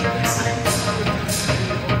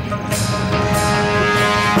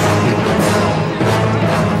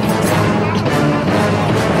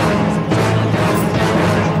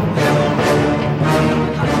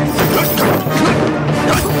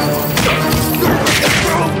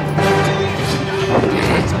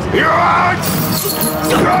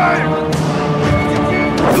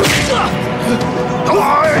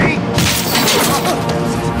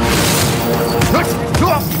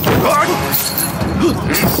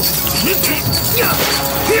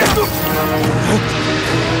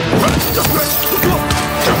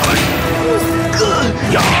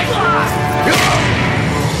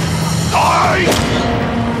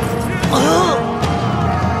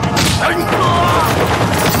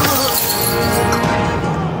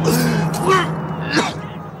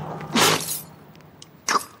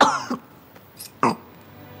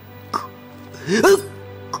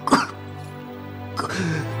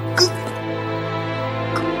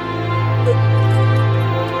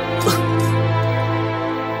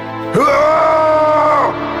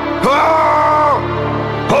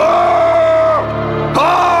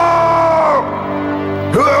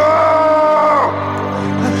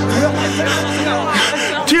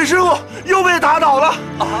铁师傅又被打倒了，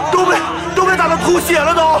都被打得吐血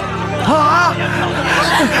了都！啊！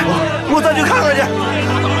我再去看看去。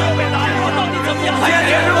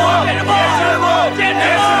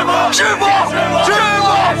师傅！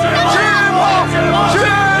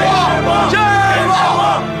傅，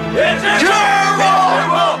别师傅。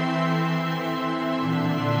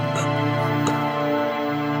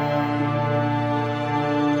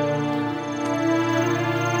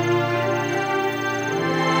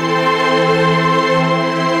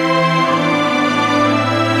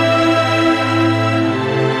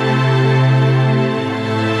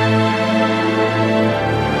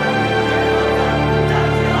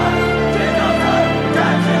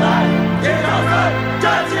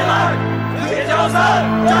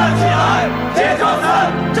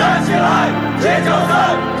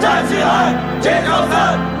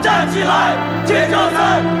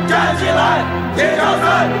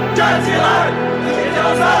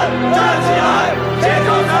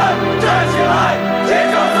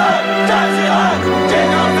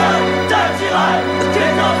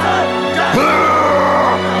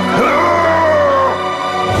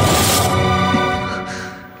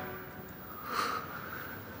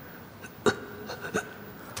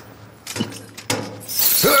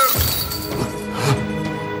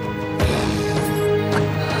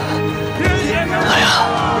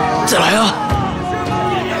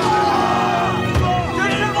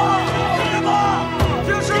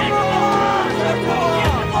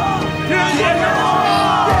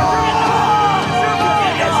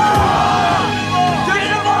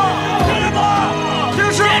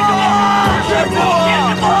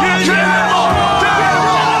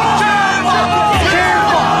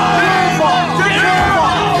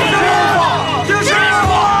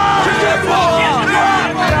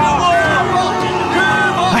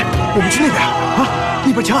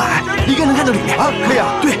 墙矮，一个人能看到里面啊！可以啊，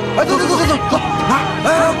对，哎，走，走，啊，哎，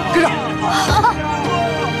跟上。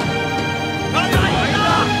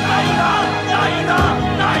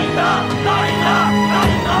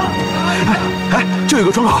哎，这有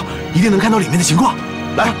个窗口，一定能看到里面的情况。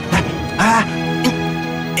来，来，来，哎。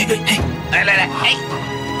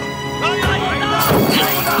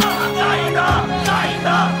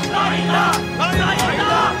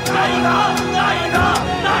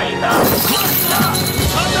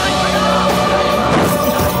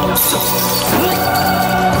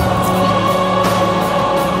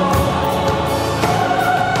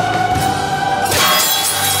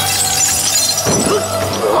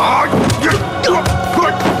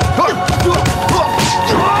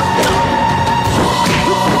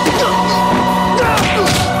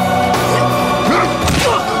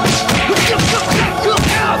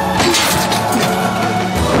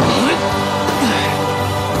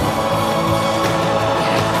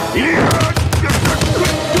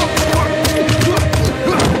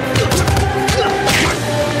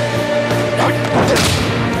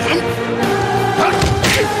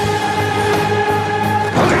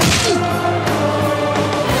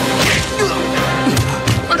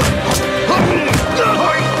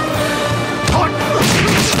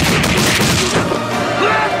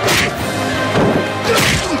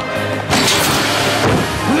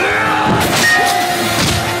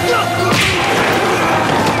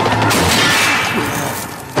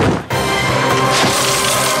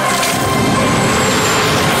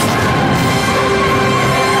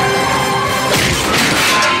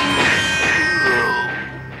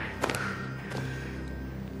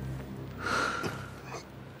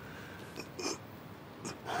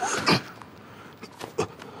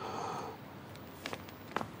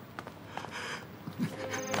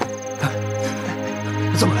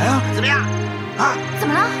 怎么了呀？怎么样？啊？怎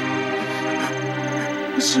么了？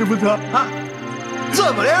师傅他啊？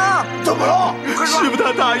怎么了呀？怎么了？师傅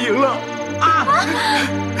他打赢了啊！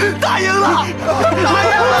打赢了！打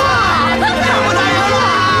赢了！师傅打赢了！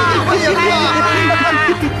我赢了！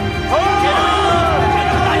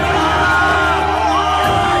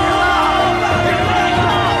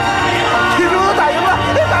铁师傅打赢了！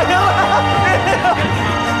打赢了！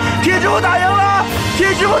铁师傅打赢了！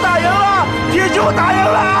铁师傅打赢了！铁师傅打赢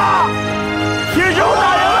了！铁师傅打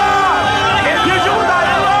赢了！铁师傅打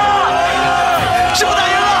赢了！师傅打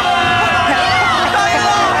赢了！打赢了！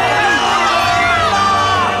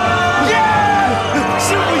耶！师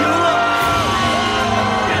傅赢了！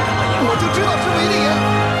我就知道师傅一定赢！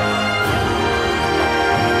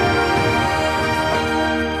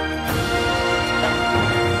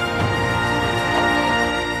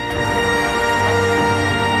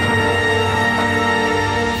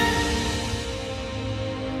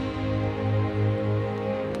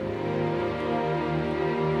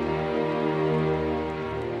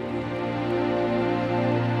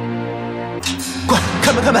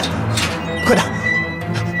开门！快点，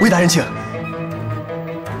魏大人请。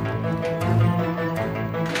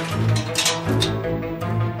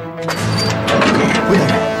魏大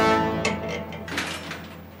人，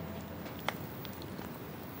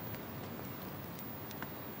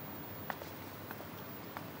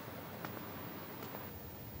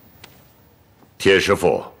铁师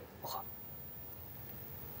傅，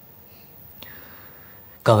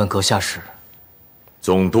敢问阁下是？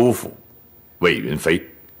总督府魏云飞。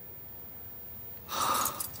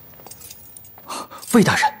魏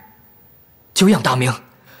大人，久仰大名，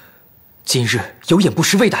今日有眼不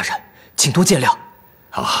识魏大人，请多见谅。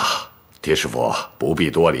啊，铁师傅不必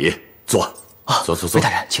多礼，坐。坐。魏大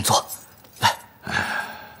人，请坐。来。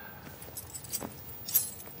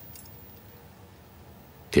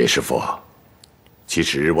铁师傅，其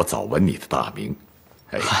实我早闻你的大名，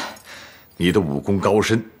你的武功高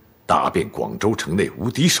深，打遍广州城内无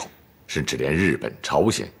敌手，甚至连日本、朝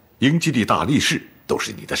鲜、英吉利大力士都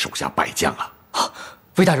是你的手下败将啊！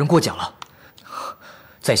魏大人过奖了，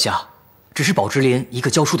在下只是宝芝林一个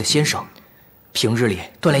教书的先生，平日里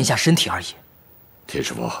锻炼一下身体而已。铁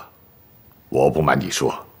师傅，我不瞒你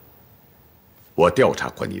说，我调查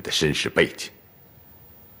过你的身世背景。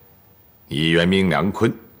你原名梁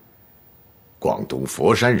坤，广东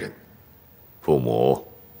佛山人，父母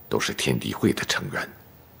都是天地会的成员，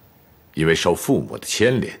因为受父母的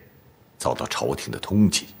牵连，遭到朝廷的通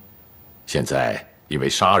缉，现在因为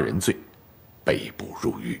杀人罪被捕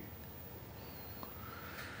入狱。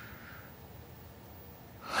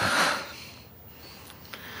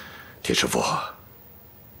铁师傅，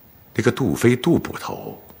那个杜飞杜捕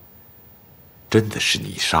头，真的是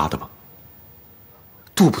你杀的吗？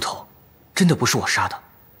杜捕头真的不是我杀的，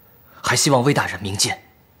还希望魏大人明鉴。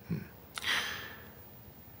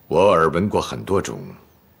我耳闻过很多种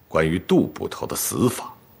关于杜捕头的死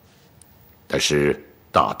法，但是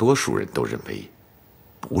大多数人都认为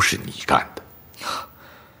不是你干的。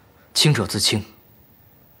清者自清，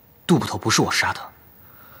杜捕头不是我杀的，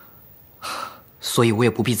所以我也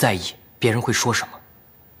不必在意别人会说什么。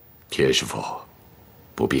铁师傅，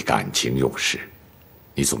不必感情用事，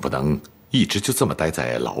你总不能一直就这么待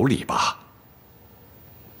在牢里吧？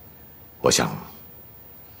我想，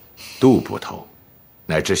杜捕头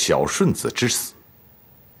乃至小顺子之死，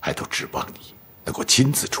还都指望你能够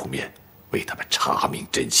亲自出面为他们查明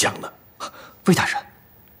真相呢。魏大人，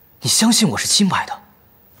你相信我是清白的？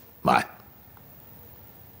慢，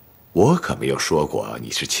我可没有说过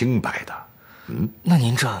你是清白的。那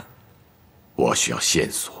您这……我需要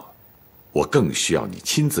线索，我更需要你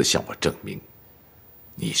亲自向我证明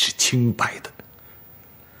你是清白的。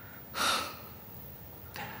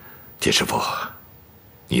铁师傅，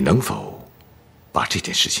你能否把这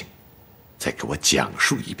件事情再给我讲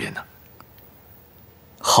述一遍呢？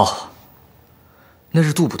好。那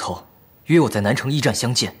日杜捕头约我在南城驿站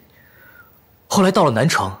相见，后来到了南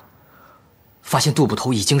城，发现杜捕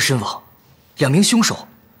头已经身亡，两名凶手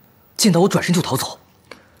见到我转身就逃走。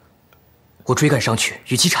我追赶上去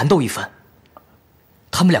与其缠斗一番，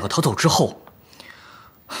他们两个逃走之后，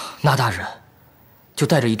那大人就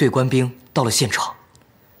带着一队官兵到了现场，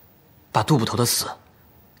把杜捕头的死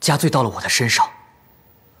加罪到了我的身上。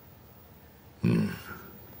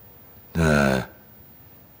那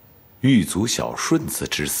狱卒小顺子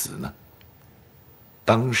之死呢？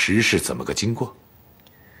当时是怎么个经过？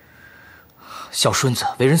小顺子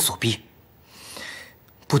为人所逼，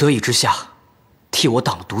不得已之下，替我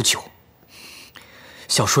挡了毒酒。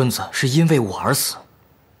小顺子是因为我而死，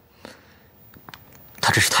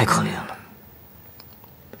他真是太可怜了。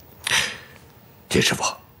铁师傅，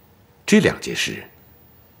这两件事，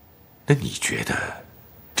那你觉得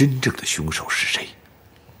真正的凶手是谁？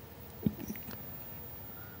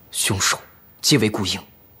凶手皆为顾英，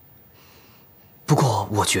不过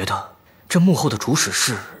我觉得这幕后的主使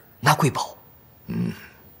是那贵宝。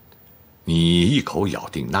你一口咬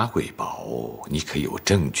定那贵宝，你可有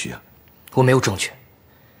证据啊？我没有证据，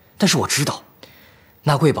但是我知道，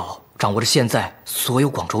那贵宝掌握着现在所有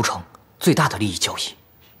广州城最大的利益交易。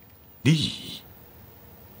利益？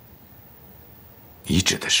你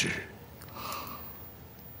指的是？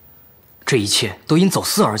这一切都因走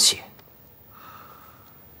私而起。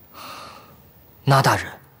那大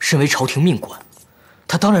人身为朝廷命官，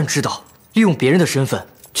他当然知道利用别人的身份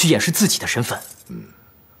去掩饰自己的身份。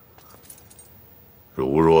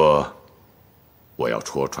如若我要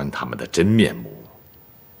戳穿他们的真面目，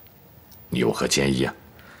你有何建议啊？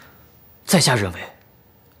在下认为，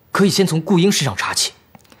可以先从顾英身上查起，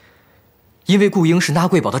因为顾英是那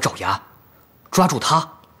贵宝的爪牙，抓住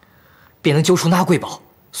他，便能揪出那贵宝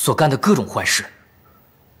所干的各种坏事。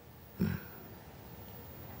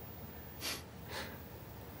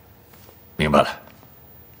明白了，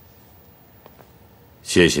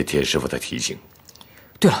谢谢铁师傅的提醒。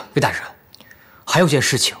对了，魏大人，还有件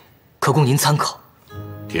事情可供您参考。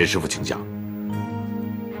铁师傅，请讲。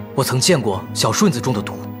我曾见过小顺子中的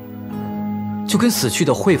毒，就跟死去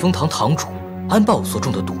的汇丰堂堂主安豹所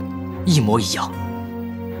中的毒一模一样。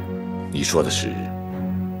你说的是，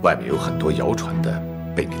外面有很多谣传的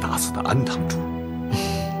被你打死的安堂主。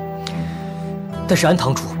但是安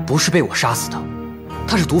堂主不是被我杀死的，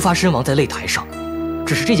他是毒发身亡在擂台上，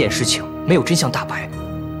只是这件事情没有真相大白。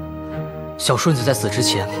小顺子在死之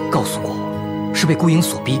前告诉过我，是被孤影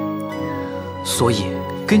所逼，所以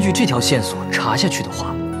根据这条线索查下去的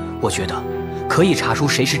话，我觉得可以查出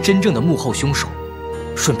谁是真正的幕后凶手，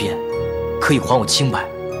顺便可以还我清白，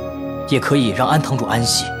也可以让安堂主安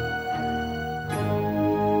息。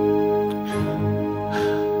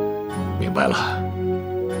明白了，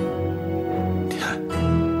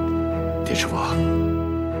田师傅，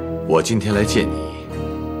我今天来见你，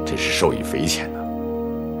真是受益匪浅呐。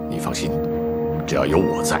你放心，只要有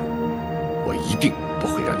我在，我一定不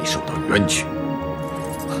会让你受到冤屈。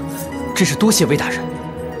真是多谢魏大人。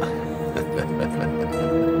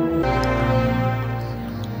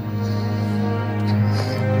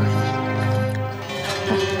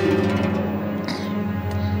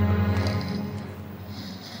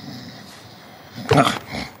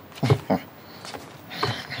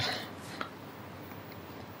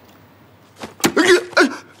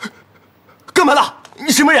干嘛呢？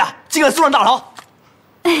你什么人？竟敢肃然大牢！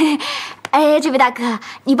哎，这位大哥，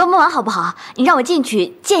你帮忙好不好？你让我进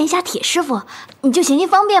去见一下铁师傅，你就行行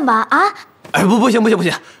方便吧？啊？哎，不行，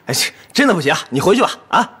哎，真的不行，你回去吧。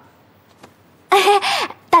啊！哎，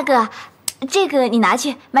大哥，这个你拿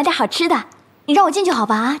去买点好吃的，你让我进去好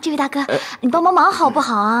吧？啊，这位大哥，你帮忙好不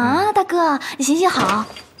好啊？啊，大哥，你行好。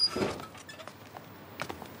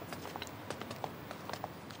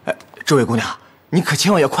哎，这位姑娘，你可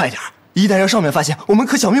千万要快点，一旦让上面发现，我们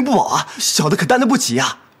可小命不保啊！小的可担得不起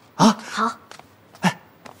呀！啊，好。哎，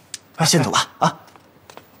先走吧。啊，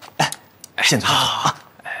哎，先走啊！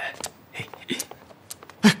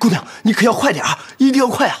哎，姑娘，你可要快点啊，一定要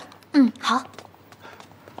快啊！嗯，好。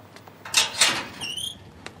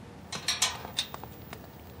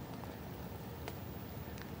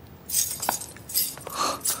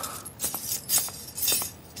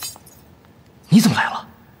你怎么来了？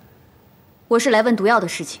我是来问毒药的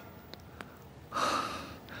事情。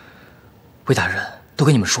魏大人都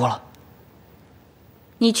跟你们说了。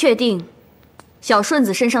你确定小顺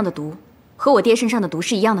子身上的毒和我爹身上的毒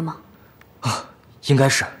是一样的吗？啊，应该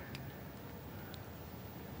是。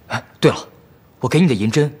哎，对了，我给你的银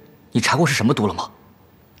针，你查过是什么毒了吗？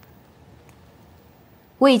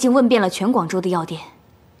我已经问遍了全广州的药店，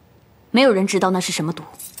没有人知道那是什么毒。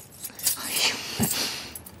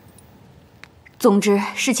总之，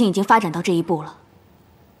事情已经发展到这一步了。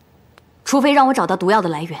除非让我找到毒药的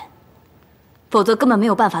来源，否则根本没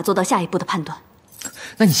有办法做到下一步的判断。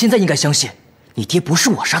那你现在应该相信，你爹不是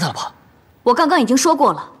我杀的了吧？我刚刚已经说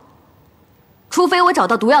过了，除非我找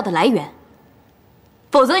到毒药的来源，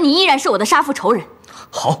否则你依然是我的杀父仇人。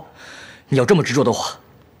好，你要这么执着的话，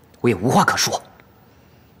我也无话可说。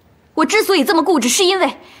我之所以这么固执，是因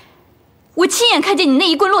为我亲眼看见你那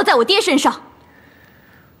一棍落在我爹身上。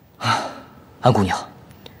安姑娘，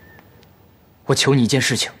我求你一件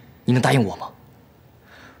事情，你能答应我吗？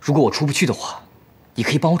如果我出不去的话，你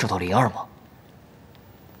可以帮我找到灵儿吗？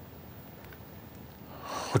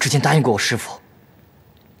我之前答应过我师父，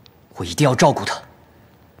我一定要照顾他，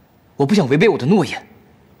我不想违背我的诺言，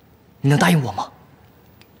你能答应我吗？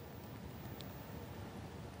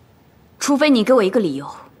除非你给我一个理由，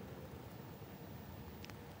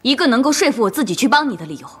一个能够说服我自己去帮你的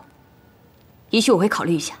理由，也许我会考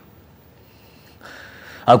虑一下。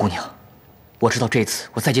安姑娘，我知道这次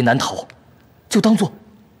我在劫难逃，就当做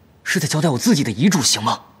是在交代我自己的遗嘱，行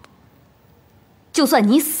吗？就算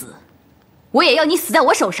你死，我也要你死在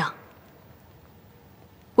我手上。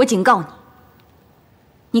我警告你，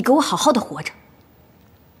你给我好好的活着，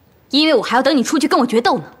因为我还要等你出去跟我决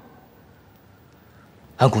斗呢。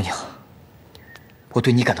安姑娘，我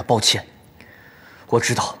对你感到抱歉。我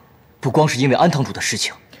知道，不光是因为安堂主的事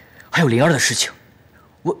情，还有灵儿的事情，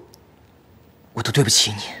我都对不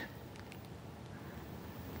起你。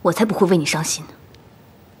我才不会为你伤心呢。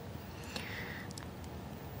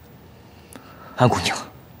安姑娘，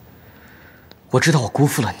我知道我辜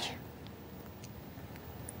负了你，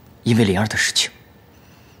因为灵儿的事情，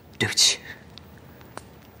对不起。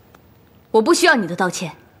我不需要你的道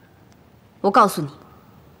歉。我告诉你，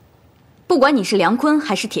不管你是梁坤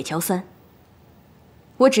还是铁桥三，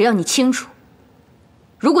我只要你清楚，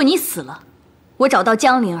如果你死了，我找到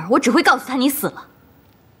江灵儿，我只会告诉她你死了，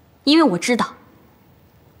因为我知道，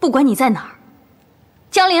不管你在哪儿，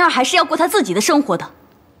江灵儿还是要过她自己的生活的。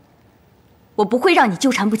我不会让你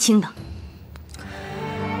纠缠不清的。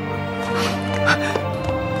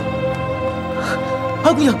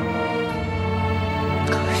安姑娘，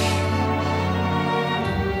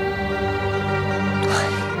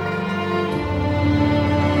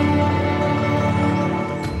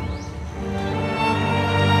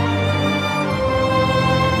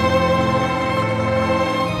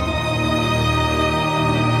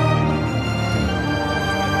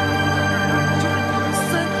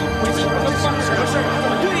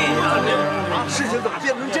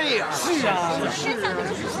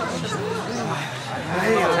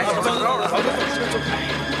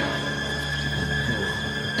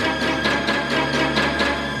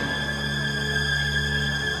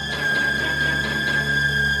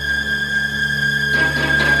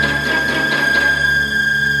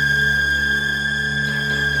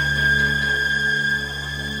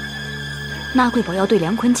那贵宝要对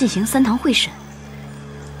梁坤进行3堂会审。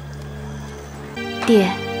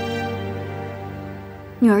爹，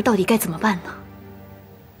女儿到底该怎么办呢？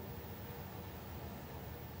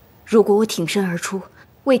如果我挺身而出，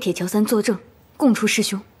为铁桥3作证，供出师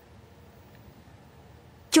兄，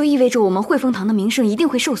就意味着我们汇丰堂的名声一定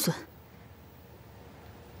会受损。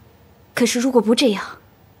可是如果不这样，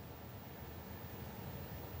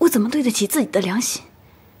我怎么对得起自己的良心？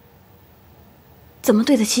怎么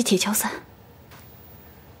对得起铁桥3？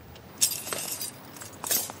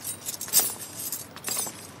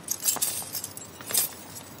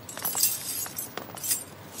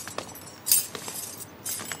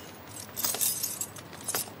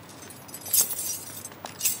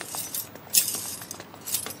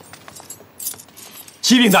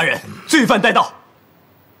启禀大人，罪犯带到。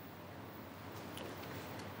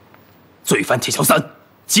罪犯铁桥3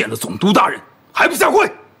见了总督大人，还不下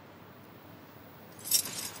跪？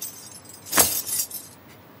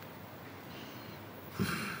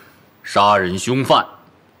杀人凶犯，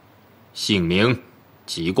姓名、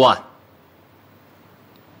籍贯。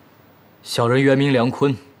小人原名梁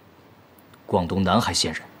坤，广东南海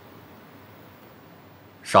县人。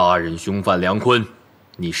杀人凶犯梁坤，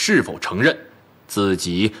你是否承认自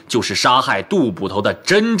己就是杀害杜捕头的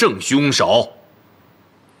真正凶手？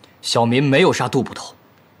小民没有杀杜捕头，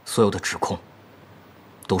所有的指控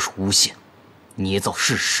都是诬陷，捏造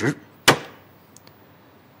事实。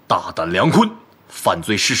大胆梁坤，犯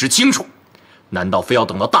罪事实清楚，难道非要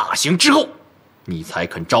等到大刑之后，你才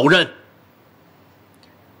肯招认？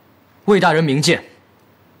魏大人明鉴，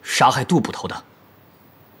杀害杜捕头的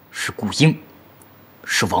是顾英，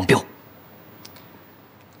是王彪。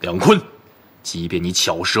梁坤，即便你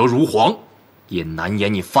巧舌如簧，也难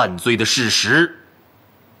掩你犯罪的事实。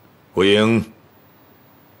顾英，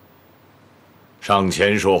上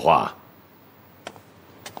前说话。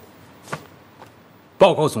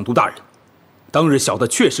报告总督大人，当日小的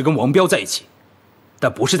确实跟王彪在一起，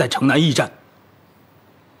但不是在城南驿站，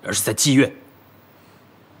而是在妓院。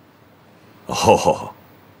哦，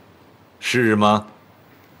是吗？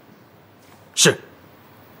是。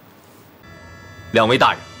两位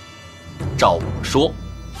大人，照我说，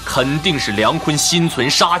肯定是梁坤心存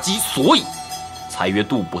杀机，所以才约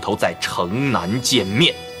杜捕头在城南见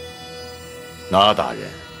面。那大人，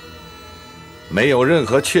没有任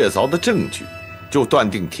何确凿的证据，就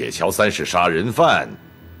断定铁桥3是杀人犯，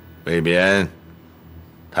未免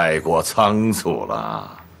太过仓促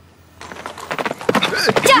了。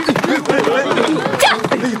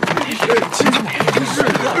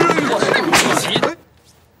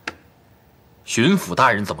巡抚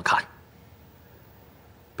大人怎么看？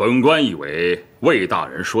本官以为魏大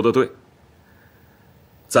人说的对。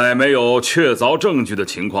在没有确凿证据的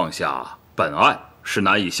情况下，本案是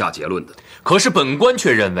难以下结论的。可是本官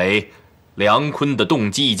却认为，梁坤的动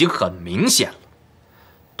机已经很明显了。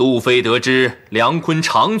杜飞得知梁坤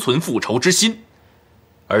常存复仇之心，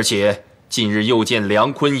而且近日又见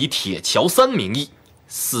梁坤以铁桥3名义，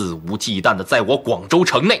肆无忌惮地在我广州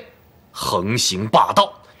城内横行霸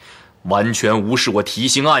道，完全无视我提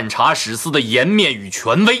刑按察使司的颜面与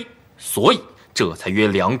权威，所以这才约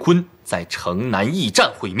梁坤在城南驿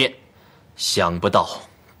站会面。想不到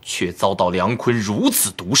却遭到梁坤如此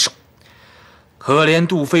毒手。可怜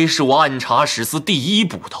杜飞是我按察使司第1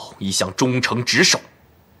捕头，一向忠诚职守，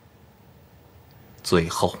最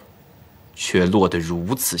后却落得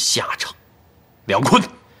如此下场。梁坤，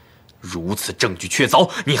如此证据确凿，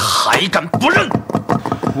你还敢不认？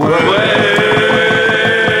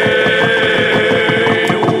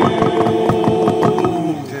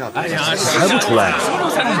还不出来啊？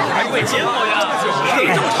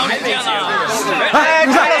哎，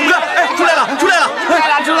你看，哎，出来了，出来了，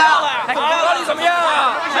出来了！到底怎么样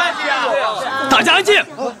啊？大家安静！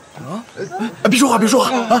别说话，别说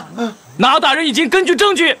话啊！那大人已经根据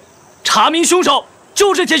证据查明凶手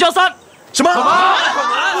就是铁桥3。什么？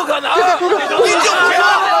不可能！你就不说，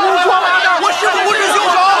我是不是凶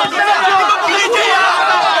手？你们不可以这样！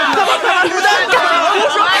怎么可能？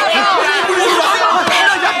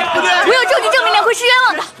我有证据证明梁坤是冤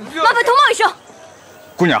枉的，麻烦通报一声。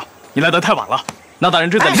姑娘，你来得太晚了，那大人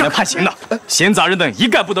正在里面判刑呢，闲杂人等一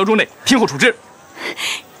概不得入内，听候处置。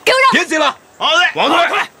给我让！别急了，好嘞，王队，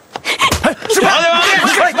快！是吧？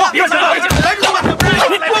别急了，来住吧，给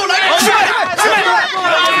我来！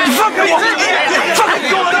你放开我！放开我！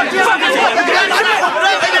放开我！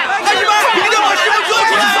来人们，别让我师傅说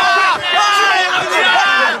出来！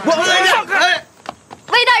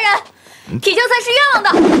魏大人，铁桥3是冤枉的。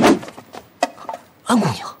安姑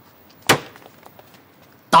娘，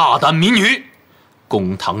大胆民女，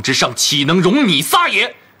公堂之上岂能容你仨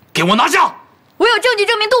也？给我拿下！我有证据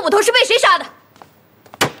证明杜捕头是被谁杀的。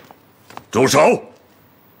住手！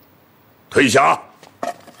退下！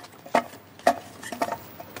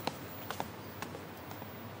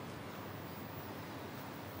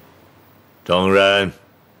证人，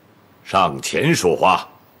上前说话。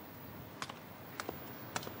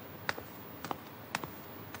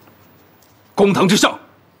公堂之上，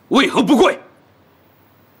为何不跪？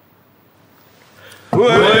跪！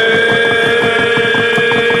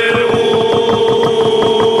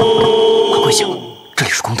快跪下！这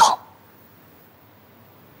里是公堂。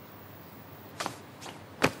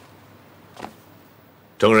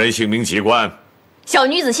证人姓名籍贯。小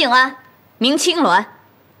女子姓安，名青鸾，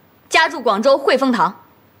家住广州汇丰堂。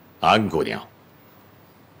安姑娘，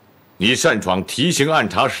你擅闯提刑按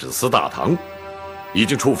察使司大堂，已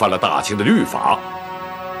经触犯了大清的律法。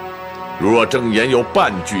若证言有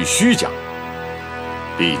半句虚假，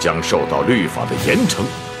必将受到律法的严惩。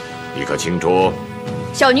你可清楚？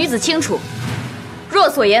小女子清楚。若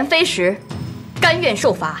所言非实，甘愿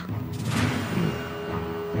受罚。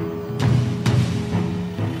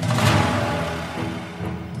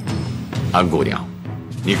安姑娘，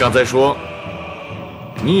你刚才说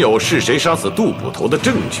你有是谁杀死杜捕头的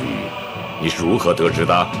证据，你是如何得知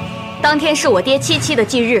的？当天是我爹77的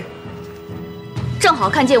忌日，正好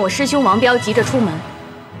看见我师兄王彪急着出门，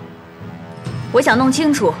我想弄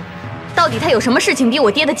清楚，到底他有什么事情比我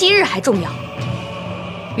爹的忌日还重要。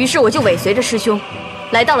于是我就尾随着师兄，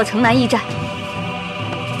来到了城南驿站。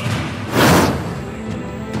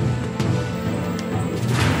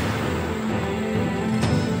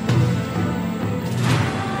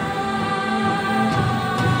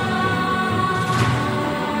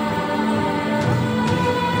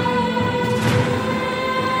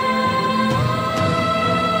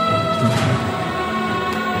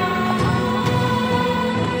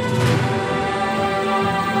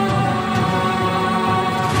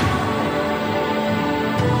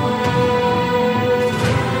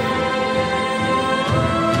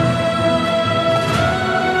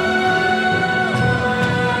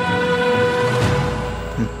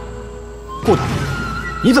顾大人，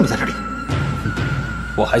你怎么在这里？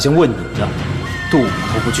我还想问你呢，杜捕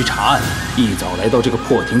头不去查案，一早来到这个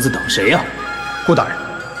破亭子等谁呀？顾大人，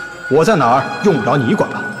我在哪儿用不着你管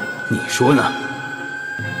吧？你说呢？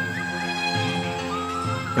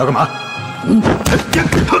要干嘛？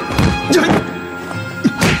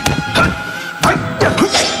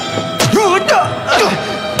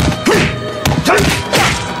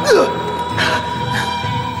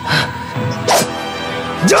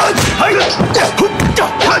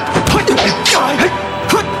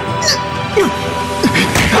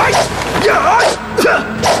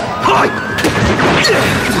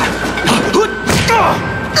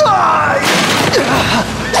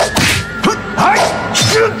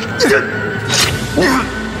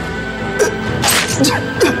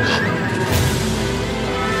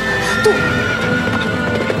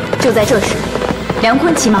就在这时，梁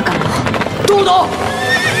坤骑马赶到。杜总，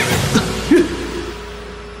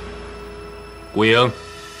顾英，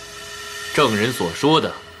证人所说的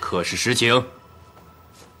可是实情？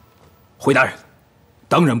回大人，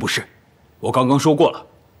当然不是。我刚刚说过了，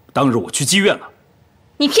当日我去妓院了。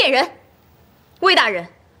你骗人！魏大人，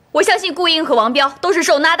我相信顾英和王彪都是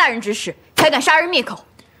受那大人指使，才敢杀人灭口。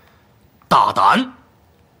大胆！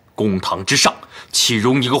公堂之上，岂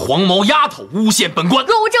容你个黄毛丫头诬陷本官？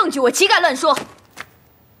若无证据，我岂敢乱说？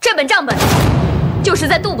这本账本，就是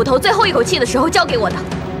在杜捕头最后一口气的时候交给我的。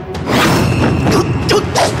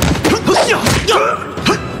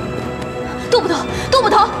杜捕头，杜捕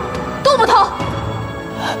头，杜捕头！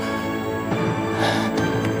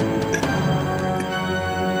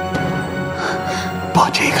把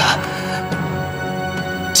这个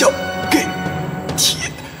交给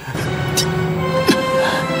铁。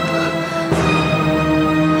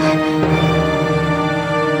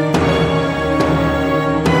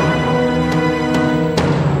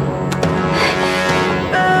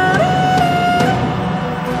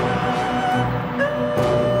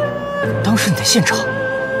当时你在现场，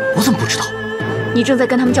我怎么不知道？你正在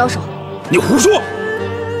跟他们交手。你胡说！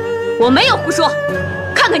我没有胡说，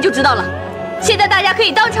看看就知道了。现在大家可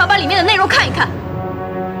以当场把里面的内容看一看。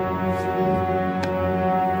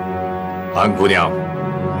安姑娘，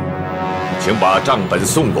请把账本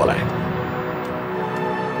送过来。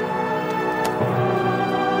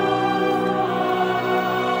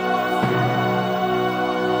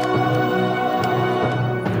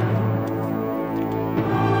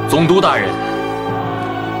总督大人，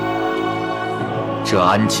这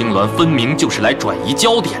安青鸾分明就是来转移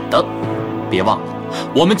焦点的。别忘了，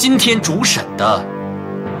我们今天主审的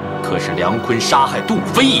可是梁坤杀害杜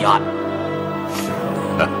飞一案。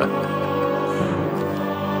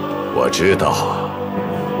我知道，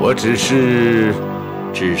我只是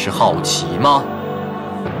好奇吗？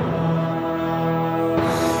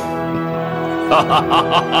哈哈哈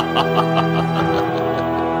哈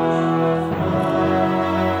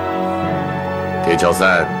铁桥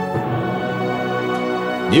三，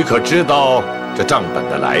你可知道这账本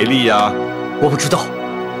的来历呀？我不知道，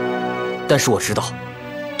但是我知道，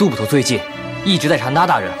杜捕头最近一直在查那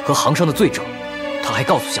大人和行商的罪证，他还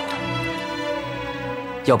告诉小的，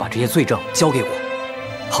要把这些罪证交给我，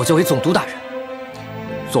好交给总督大人，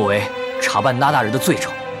作为查办那大人的罪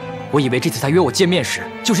证。我以为这次他约我见面时，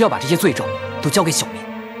就是要把这些罪证都交给小民。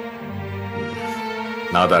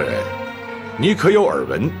那大人，你可有耳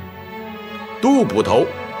闻？杜捕头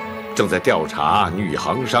正在调查女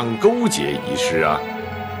行商勾结一事啊！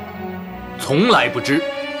从来不知。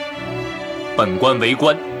本官为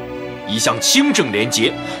官，一向清正廉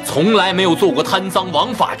洁，从来没有做过贪赃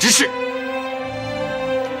枉法之事。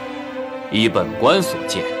依本官所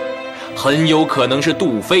见，很有可能是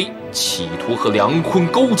杜飞企图和梁坤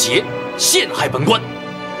勾结，陷害本官。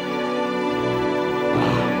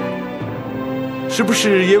是不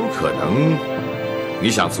是也有可能，你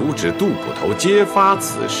想阻止杜捕头揭发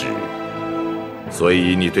此事，所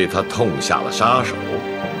以你对他痛下了杀手？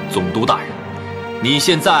总督大人，你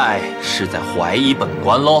现在是在怀疑本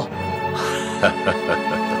官喽？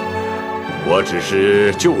我只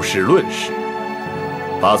是就事论事，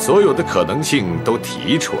把所有的可能性都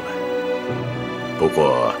提出来。不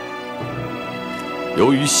过，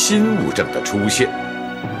由于新物证的出现，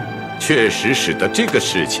确实使得这个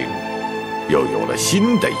事情又有了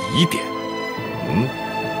新的疑点。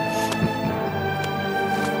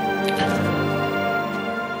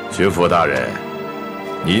巡抚大人，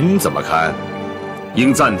您怎么看？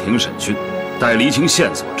应暂停审讯，待厘清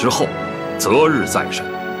线索之后，择日再审。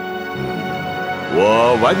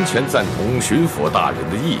我完全赞同巡抚大人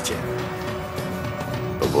的意见。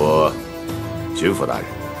不过，巡抚大人，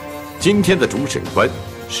今天的主审官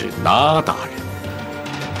是那大人，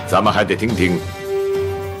咱们还得听听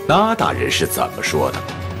那大人是怎么说的。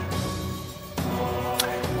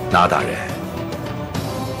那大人，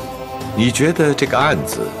你觉得这个案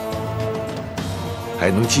子还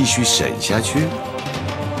能继续审下去？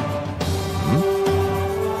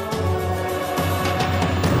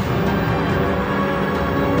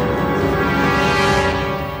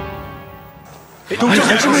都这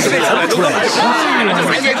还是为什么才不出来？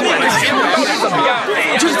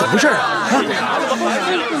这是怎么回事啊？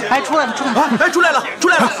哎，出来了，出来了！哎，出来了，出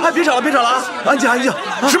来了！哎，别吵了，别吵了啊！安静，安静。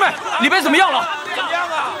师妹，里边怎么样了？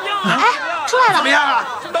哎，出来了！怎么样啊？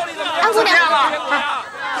安姑娘，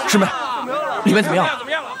师妹，里面怎么样？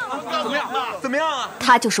怎么样啊？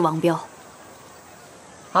他就是王彪。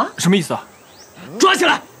啊？什么意思啊？抓起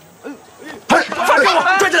来！哎，放开我！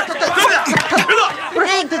抓起来！不是，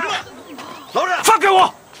老任，放开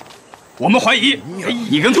我！我们怀疑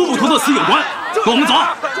你跟杜捕头的死有关，跟我们走。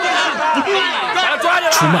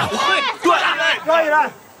出卖我！对，抓起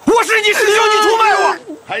来！我是你师兄，你出卖我！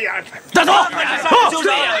哎呀，带走！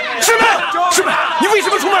师妹，师妹，你为什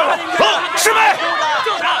么出卖我？师妹，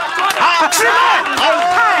师妹，太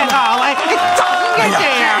好了，早应该这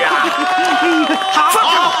样。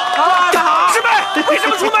好，师妹，为什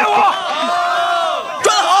么出卖我？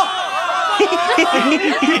抓得好！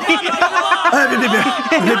哎，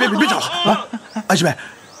别吵了啊！哎，师妹，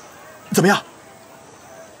怎么样？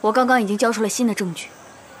我刚刚已经交出了新的证据，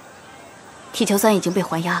铁桥三已经被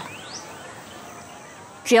还押了。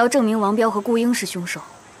只要证明王彪和顾英是凶手，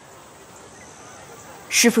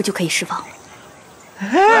师傅就可以释放了。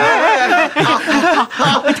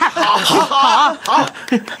好！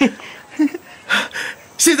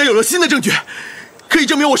现在有了新的证据，可以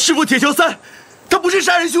证明我师傅铁桥三，他不是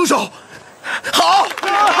杀人凶手。好！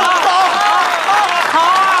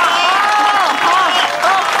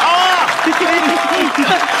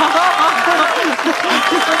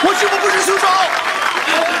我师傅不是凶手。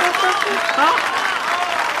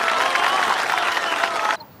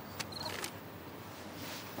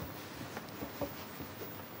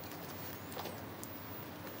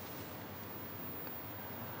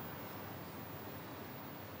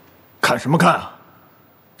看什么看啊？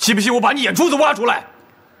信不信我把你眼珠子挖出来？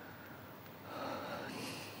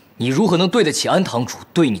你如何能对得起安堂主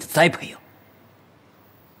对你的栽培啊？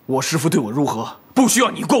我师父对我如何，不需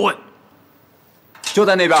要你过问。就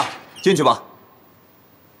在那边，进去吧。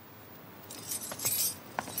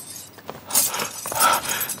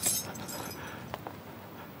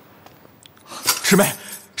师妹，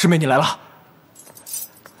师妹，你来了。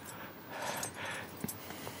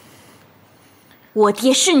我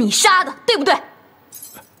爹是你杀的，对不对？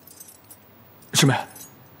师妹，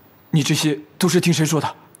你这些都是听谁说的？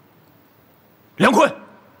梁坤，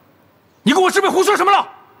你跟我师妹胡说什么了？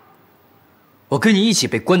我跟你一起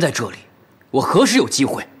被关在这里，我何时有机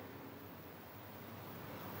会？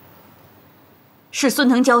是孙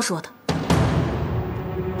腾蛟说的。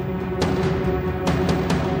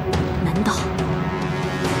难道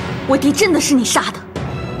我弟真的是你杀的？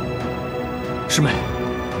师妹，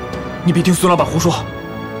你别听孙老板胡说，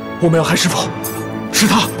我们要害师傅，是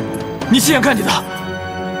他，你亲眼看见的。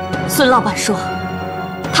孙老板说，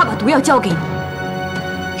他把毒药交给你，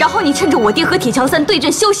然后你趁着我爹和铁桥三对阵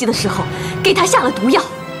休息的时候，给他下了毒药，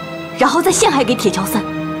然后再陷害给铁桥三。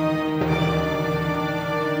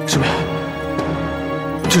师妹，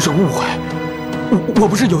这是误会，我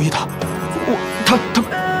不是有意的，他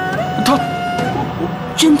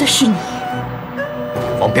真的是你。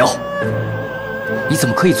王彪，你怎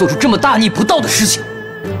么可以做出这么大逆不道的事情？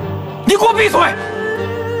你给我闭嘴！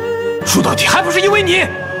说到底还不是因为你。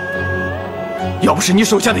要不是你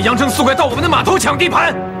手下的阳城四怪到我们的码头抢地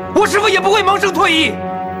盘，我师父也不会萌生退意。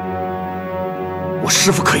我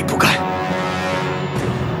师父可以不干，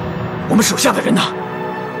我们手下的人呢？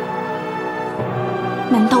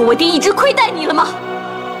难道我爹一直亏待你了吗？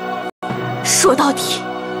说到底，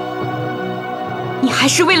你还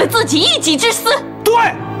是为了自己一己之私。对，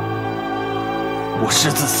我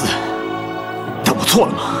是自私，但我错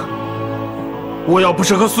了吗？我要不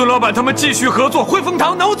是和孙老板他们继续合作，汇丰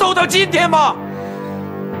堂能走到今天吗？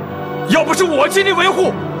要不是我尽力维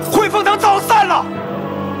护，汇丰堂早散了。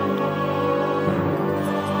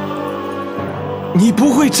你不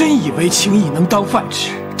会真以为情义能当饭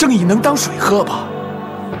吃，正义能当水喝吧？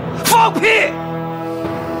放屁！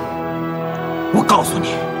我告诉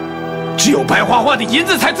你，只有白花花的银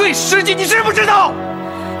子才最实际，你知不知道？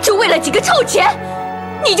就为了几个臭钱，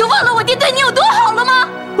你就忘了我爹对你有多好了吗？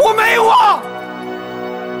我没忘。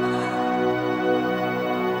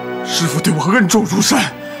师父对我恩重如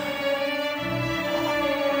山，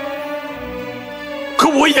可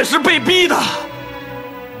我也是被逼的。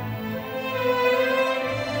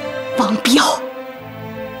王彪，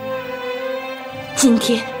今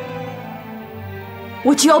天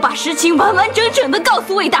我就要把实情完完整整的告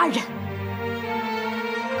诉魏大人，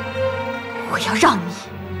我要让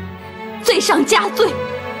你罪上加罪，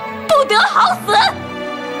不得好死。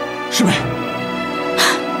师妹，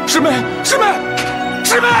师妹，师妹，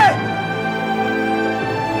师妹！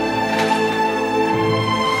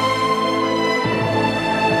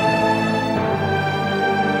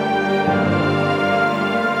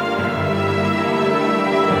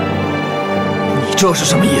你这是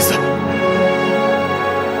什么意思？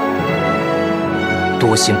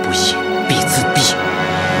多行不义必自毙。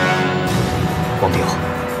王彪，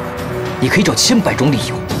你可以找千百种理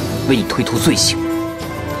由为你推脱罪行，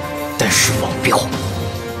但是王彪，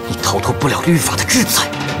你逃脱不了律法的制裁。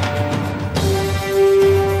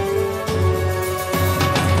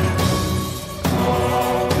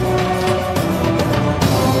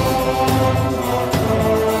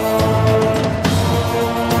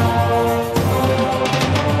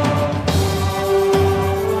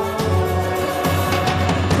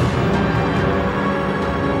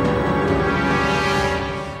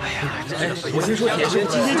我听说铁师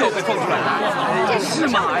今天就要被放出来了，这是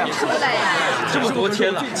吗？出来呀！这么多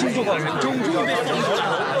天了，最敬重的人终于被放出来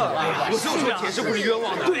了。我就说铁师傅是冤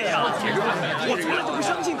枉的。对呀，铁师傅，我从来都不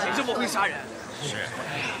相信铁师傅会杀人。是，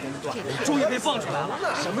终于被放出来了。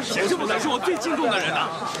铁师傅才是我最敬重的人呐。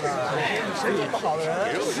身体不好的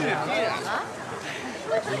人是啊。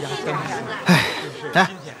哎，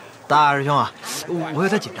大师兄啊，我有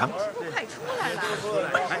点紧张。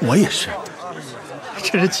我也是。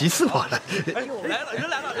真是急死我了！来了，人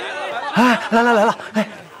来了，哎，来了！哎，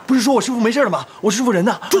不是说我师父没事了吗？我师父人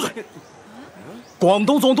呢？住嘴！广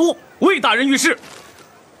东总督魏大人遇事，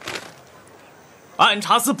按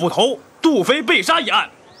察司捕头杜飞被杀一案，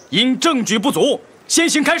因证据不足，先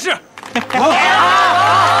行开示。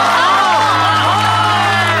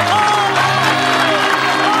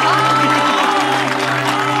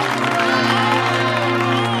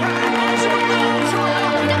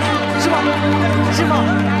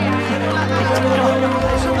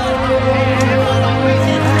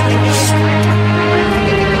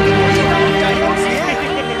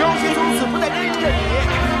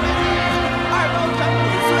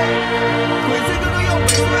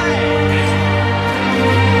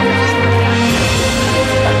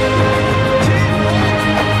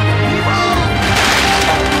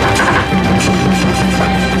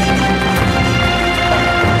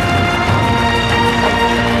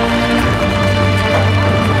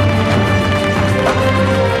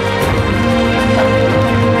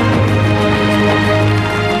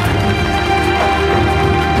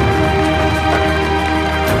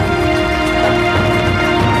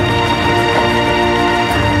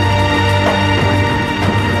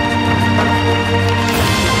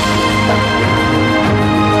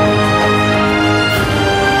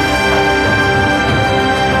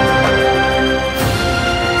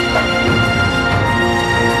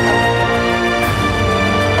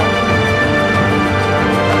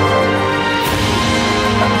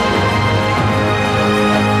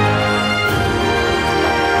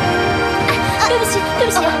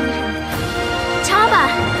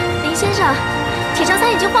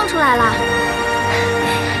来了。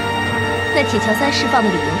那铁桥三释放的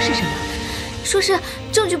理由是什么？说是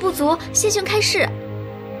证据不足，先行开释。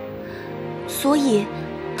所以，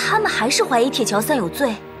他们还是怀疑铁桥三有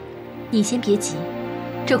罪。你先别急，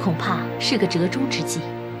这恐怕是个折中之计。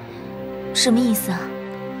什么意思啊？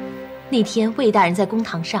那天魏大人在公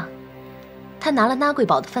堂上，他拿了纳贵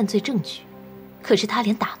宝的犯罪证据，可是他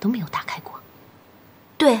连打都没有打开过。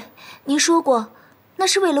对，您说过，那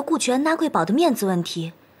是为了顾全纳贵宝的面子问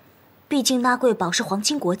题。毕竟纳贵宝是皇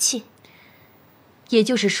亲国戚。也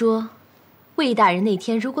就是说，魏大人那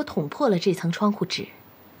天如果捅破了这层窗户纸，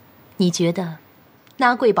你觉得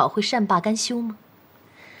纳贵宝会善罢甘休吗？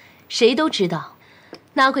谁都知道，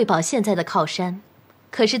纳贵宝现在的靠山，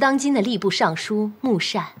可是当今的吏部尚书穆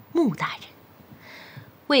善穆大人。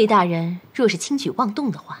魏大人若是轻举妄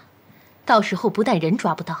动的话，到时候不但人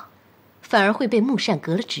抓不到，反而会被穆善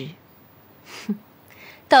革了职。哼，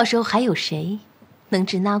到时候还有谁能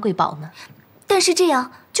治纳贵宝呢？但是这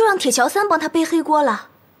样就让铁桥三帮他背黑锅了。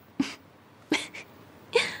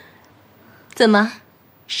怎么，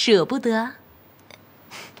舍不得？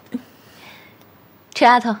陈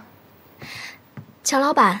丫头，乔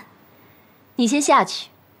老板，你先下去，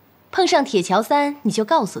碰上铁桥三，你就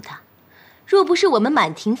告诉他，若不是我们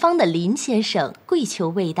满庭坊的林先生跪求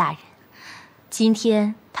魏大人，今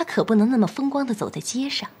天他可不能那么风光地走在街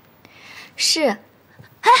上。是，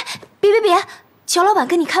哎，别，乔老板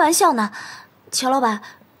跟你开玩笑呢。乔老板，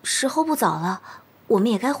时候不早了，我们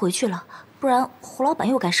也该回去了，不然胡老板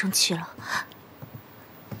又该生气了。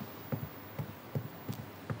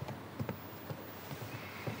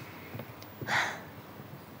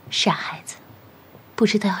傻孩子，不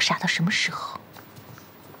知道要傻到什么时候。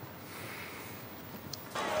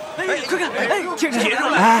哎，快看，哎，铁柱，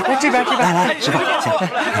来这边，来，师傅，行，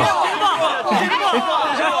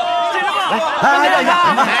来，让一下，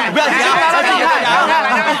不要紧啊，让一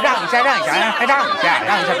下，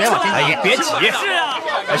别往前挤，别挤。是啊，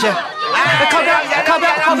老谢，靠边，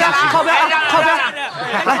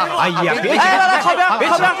来，哎呀，别挤，来，靠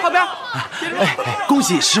边，哎，恭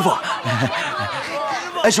喜师傅。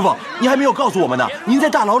哎，师傅，您还没有告诉我们呢。您在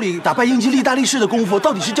大牢里打败英吉利大力士的功夫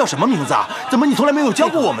到底是叫什么名字啊？怎么你从来没有教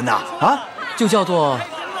过我们呢？啊，就叫做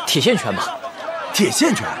铁线拳吧。铁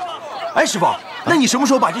线拳？哎，师傅，那你什么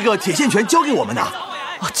时候把这个铁线拳教给我们呢？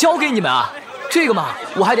教给你们啊？这个嘛，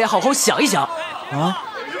我还得好好想一想。啊，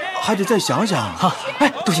还得再想想。好，哎，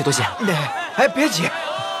多谢。哎，别急。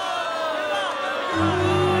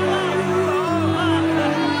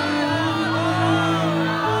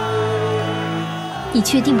你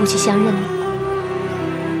确定不去相认吗？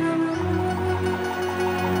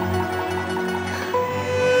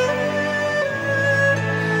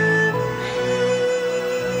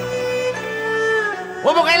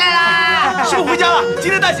我们回来啦！师傅回家了，今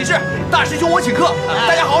天大喜事，大师兄我请客，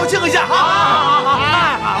大家好好庆贺一下。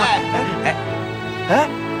好。哎，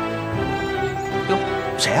哟，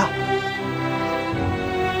谁啊？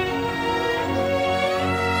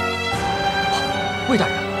魏大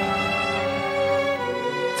人。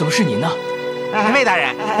怎么是您呢？魏大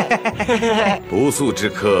人，不速之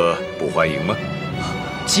客不欢迎吗？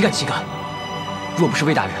岂敢！若不是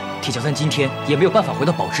魏大人，铁桥三今天也没有办法回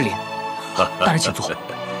到宝芝莲。大人请坐。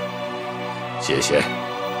谢谢。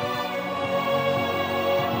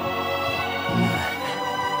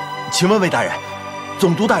请问魏大人，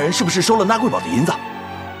总督大人是不是收了纳贵宝的银子？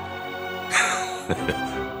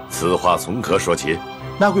此话从何说起？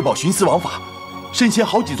纳贵宝徇私枉法，身陷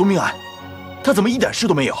好几宗命案。他怎么一点事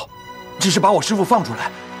都没有？只是把我师父放出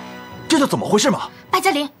来，这叫怎么回事嘛？白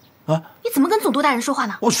嘉林，啊，你怎么跟总督大人说话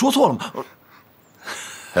呢？我说错了吗？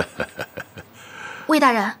魏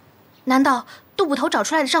大人，难道杜捕头找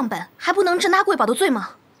出来的账本还不能治纳贵宝的罪吗？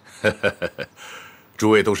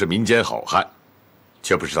诸位都是民间好汉，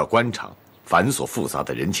却不知道官场繁琐复杂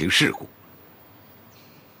的人情世故。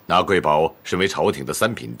纳贵宝身为朝廷的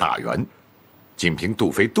三品大员，仅凭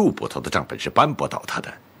杜飞杜捕头的账本是扳不倒他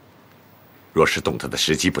的。若是动他的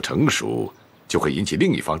时机不成熟，就会引起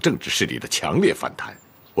另一方政治势力的强烈反弹。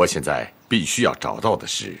我现在必须要找到的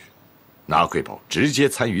是纳贵宝直接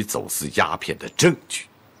参与走私鸦片的证据。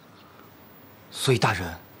所以大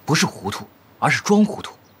人不是糊涂，而是装糊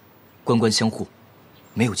涂，官官相护，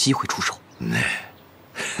没有机会出手。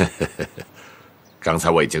刚才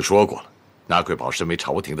我已经说过了，纳贵宝身为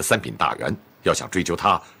朝廷的三品大员，要想追究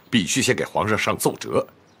他，必须先给皇上上奏折。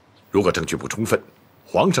如果证据不充分，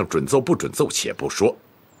皇上准奏不准奏且不说，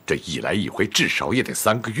这一来一回至少也得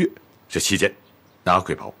3个月。这期间，纳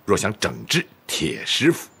贵宝若想整治铁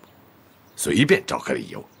师傅，随便找个理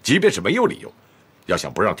由，即便是没有理由，要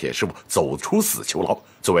想不让铁师傅走出死囚牢，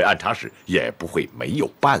作为按察使也不会没有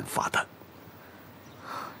办法的。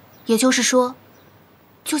也就是说，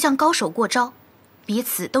就像高手过招，彼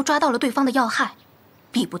此都抓到了对方的要害，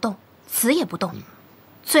笔不动，词也不动。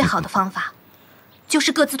最好的方法，就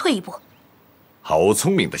是各自退一步。好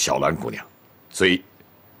聪明的小兰姑娘，所以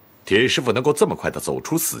铁师傅能够这么快的走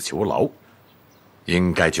出死囚牢，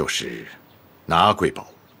应该就是拿贵宝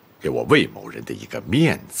给我魏某人的一个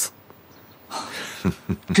面子。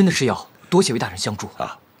真的是要多谢魏大人相助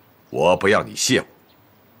啊！我不要你谢我，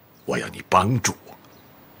我要你帮助我。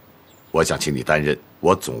我想请你担任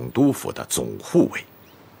我总督府的总护卫。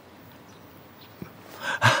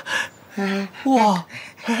哇！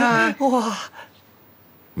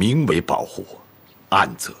明为保护我，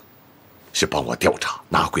暗则是帮我调查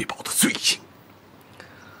拿贵宝的罪行。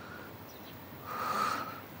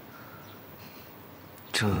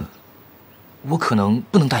这，我可能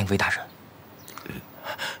不能答应魏大人。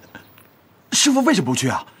师傅为什么不去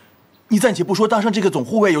啊？你暂且不说当上这个总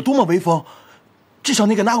护卫有多么威风，至少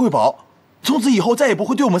那个拿贵宝，从此以后再也不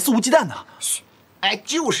会对我们肆无忌惮的。嘘，哎，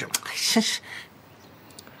就是嘛，真是。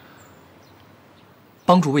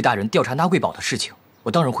帮助魏大人调查拿贵宝的事情，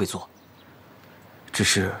我当然会做。只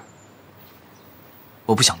是，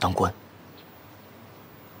我不想当官。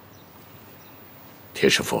铁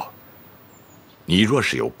师傅，你若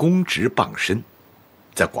是有公职傍身，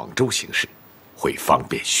在广州行事，会方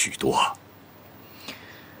便许多。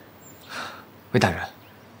魏大人，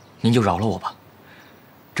您就饶了我吧。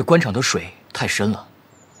这官场的水太深了，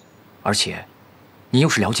而且，您又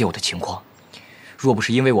是了解我的情况。若不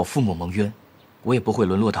是因为我父母蒙冤，我也不会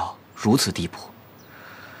沦落到如此地步。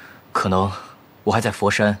可能我还在佛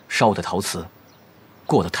山烧我的陶瓷，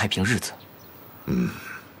过我的太平日子。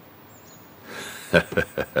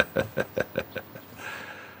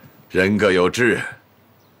人各有志。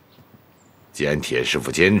既然铁师傅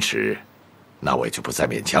坚持，那我也就不再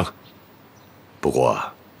勉强了。不过，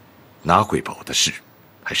拿贵宝的事，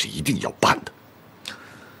还是一定要办的。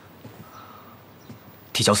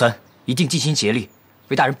铁桥三一定尽心竭力，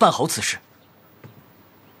为大人办好此事。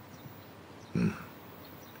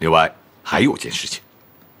另外还有件事情，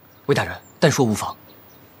魏大人，但说无妨。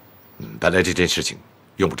本来这件事情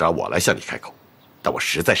用不着我来向你开口，但我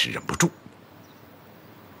实在是忍不住。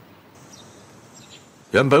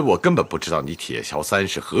原本我根本不知道你铁桥三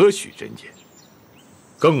是何许人也，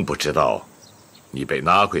更不知道你被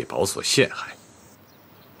拿贵宝所陷害。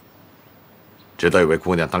直到有位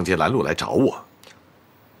姑娘当街拦路来找我，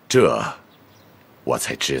这我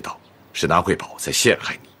才知道是拿贵宝在陷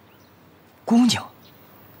害你。姑娘？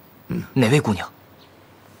哪位姑娘？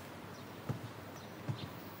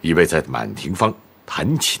一位在满庭坊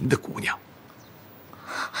弹琴的姑娘。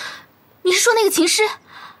你是说那个琴师？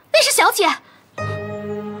那是小姐。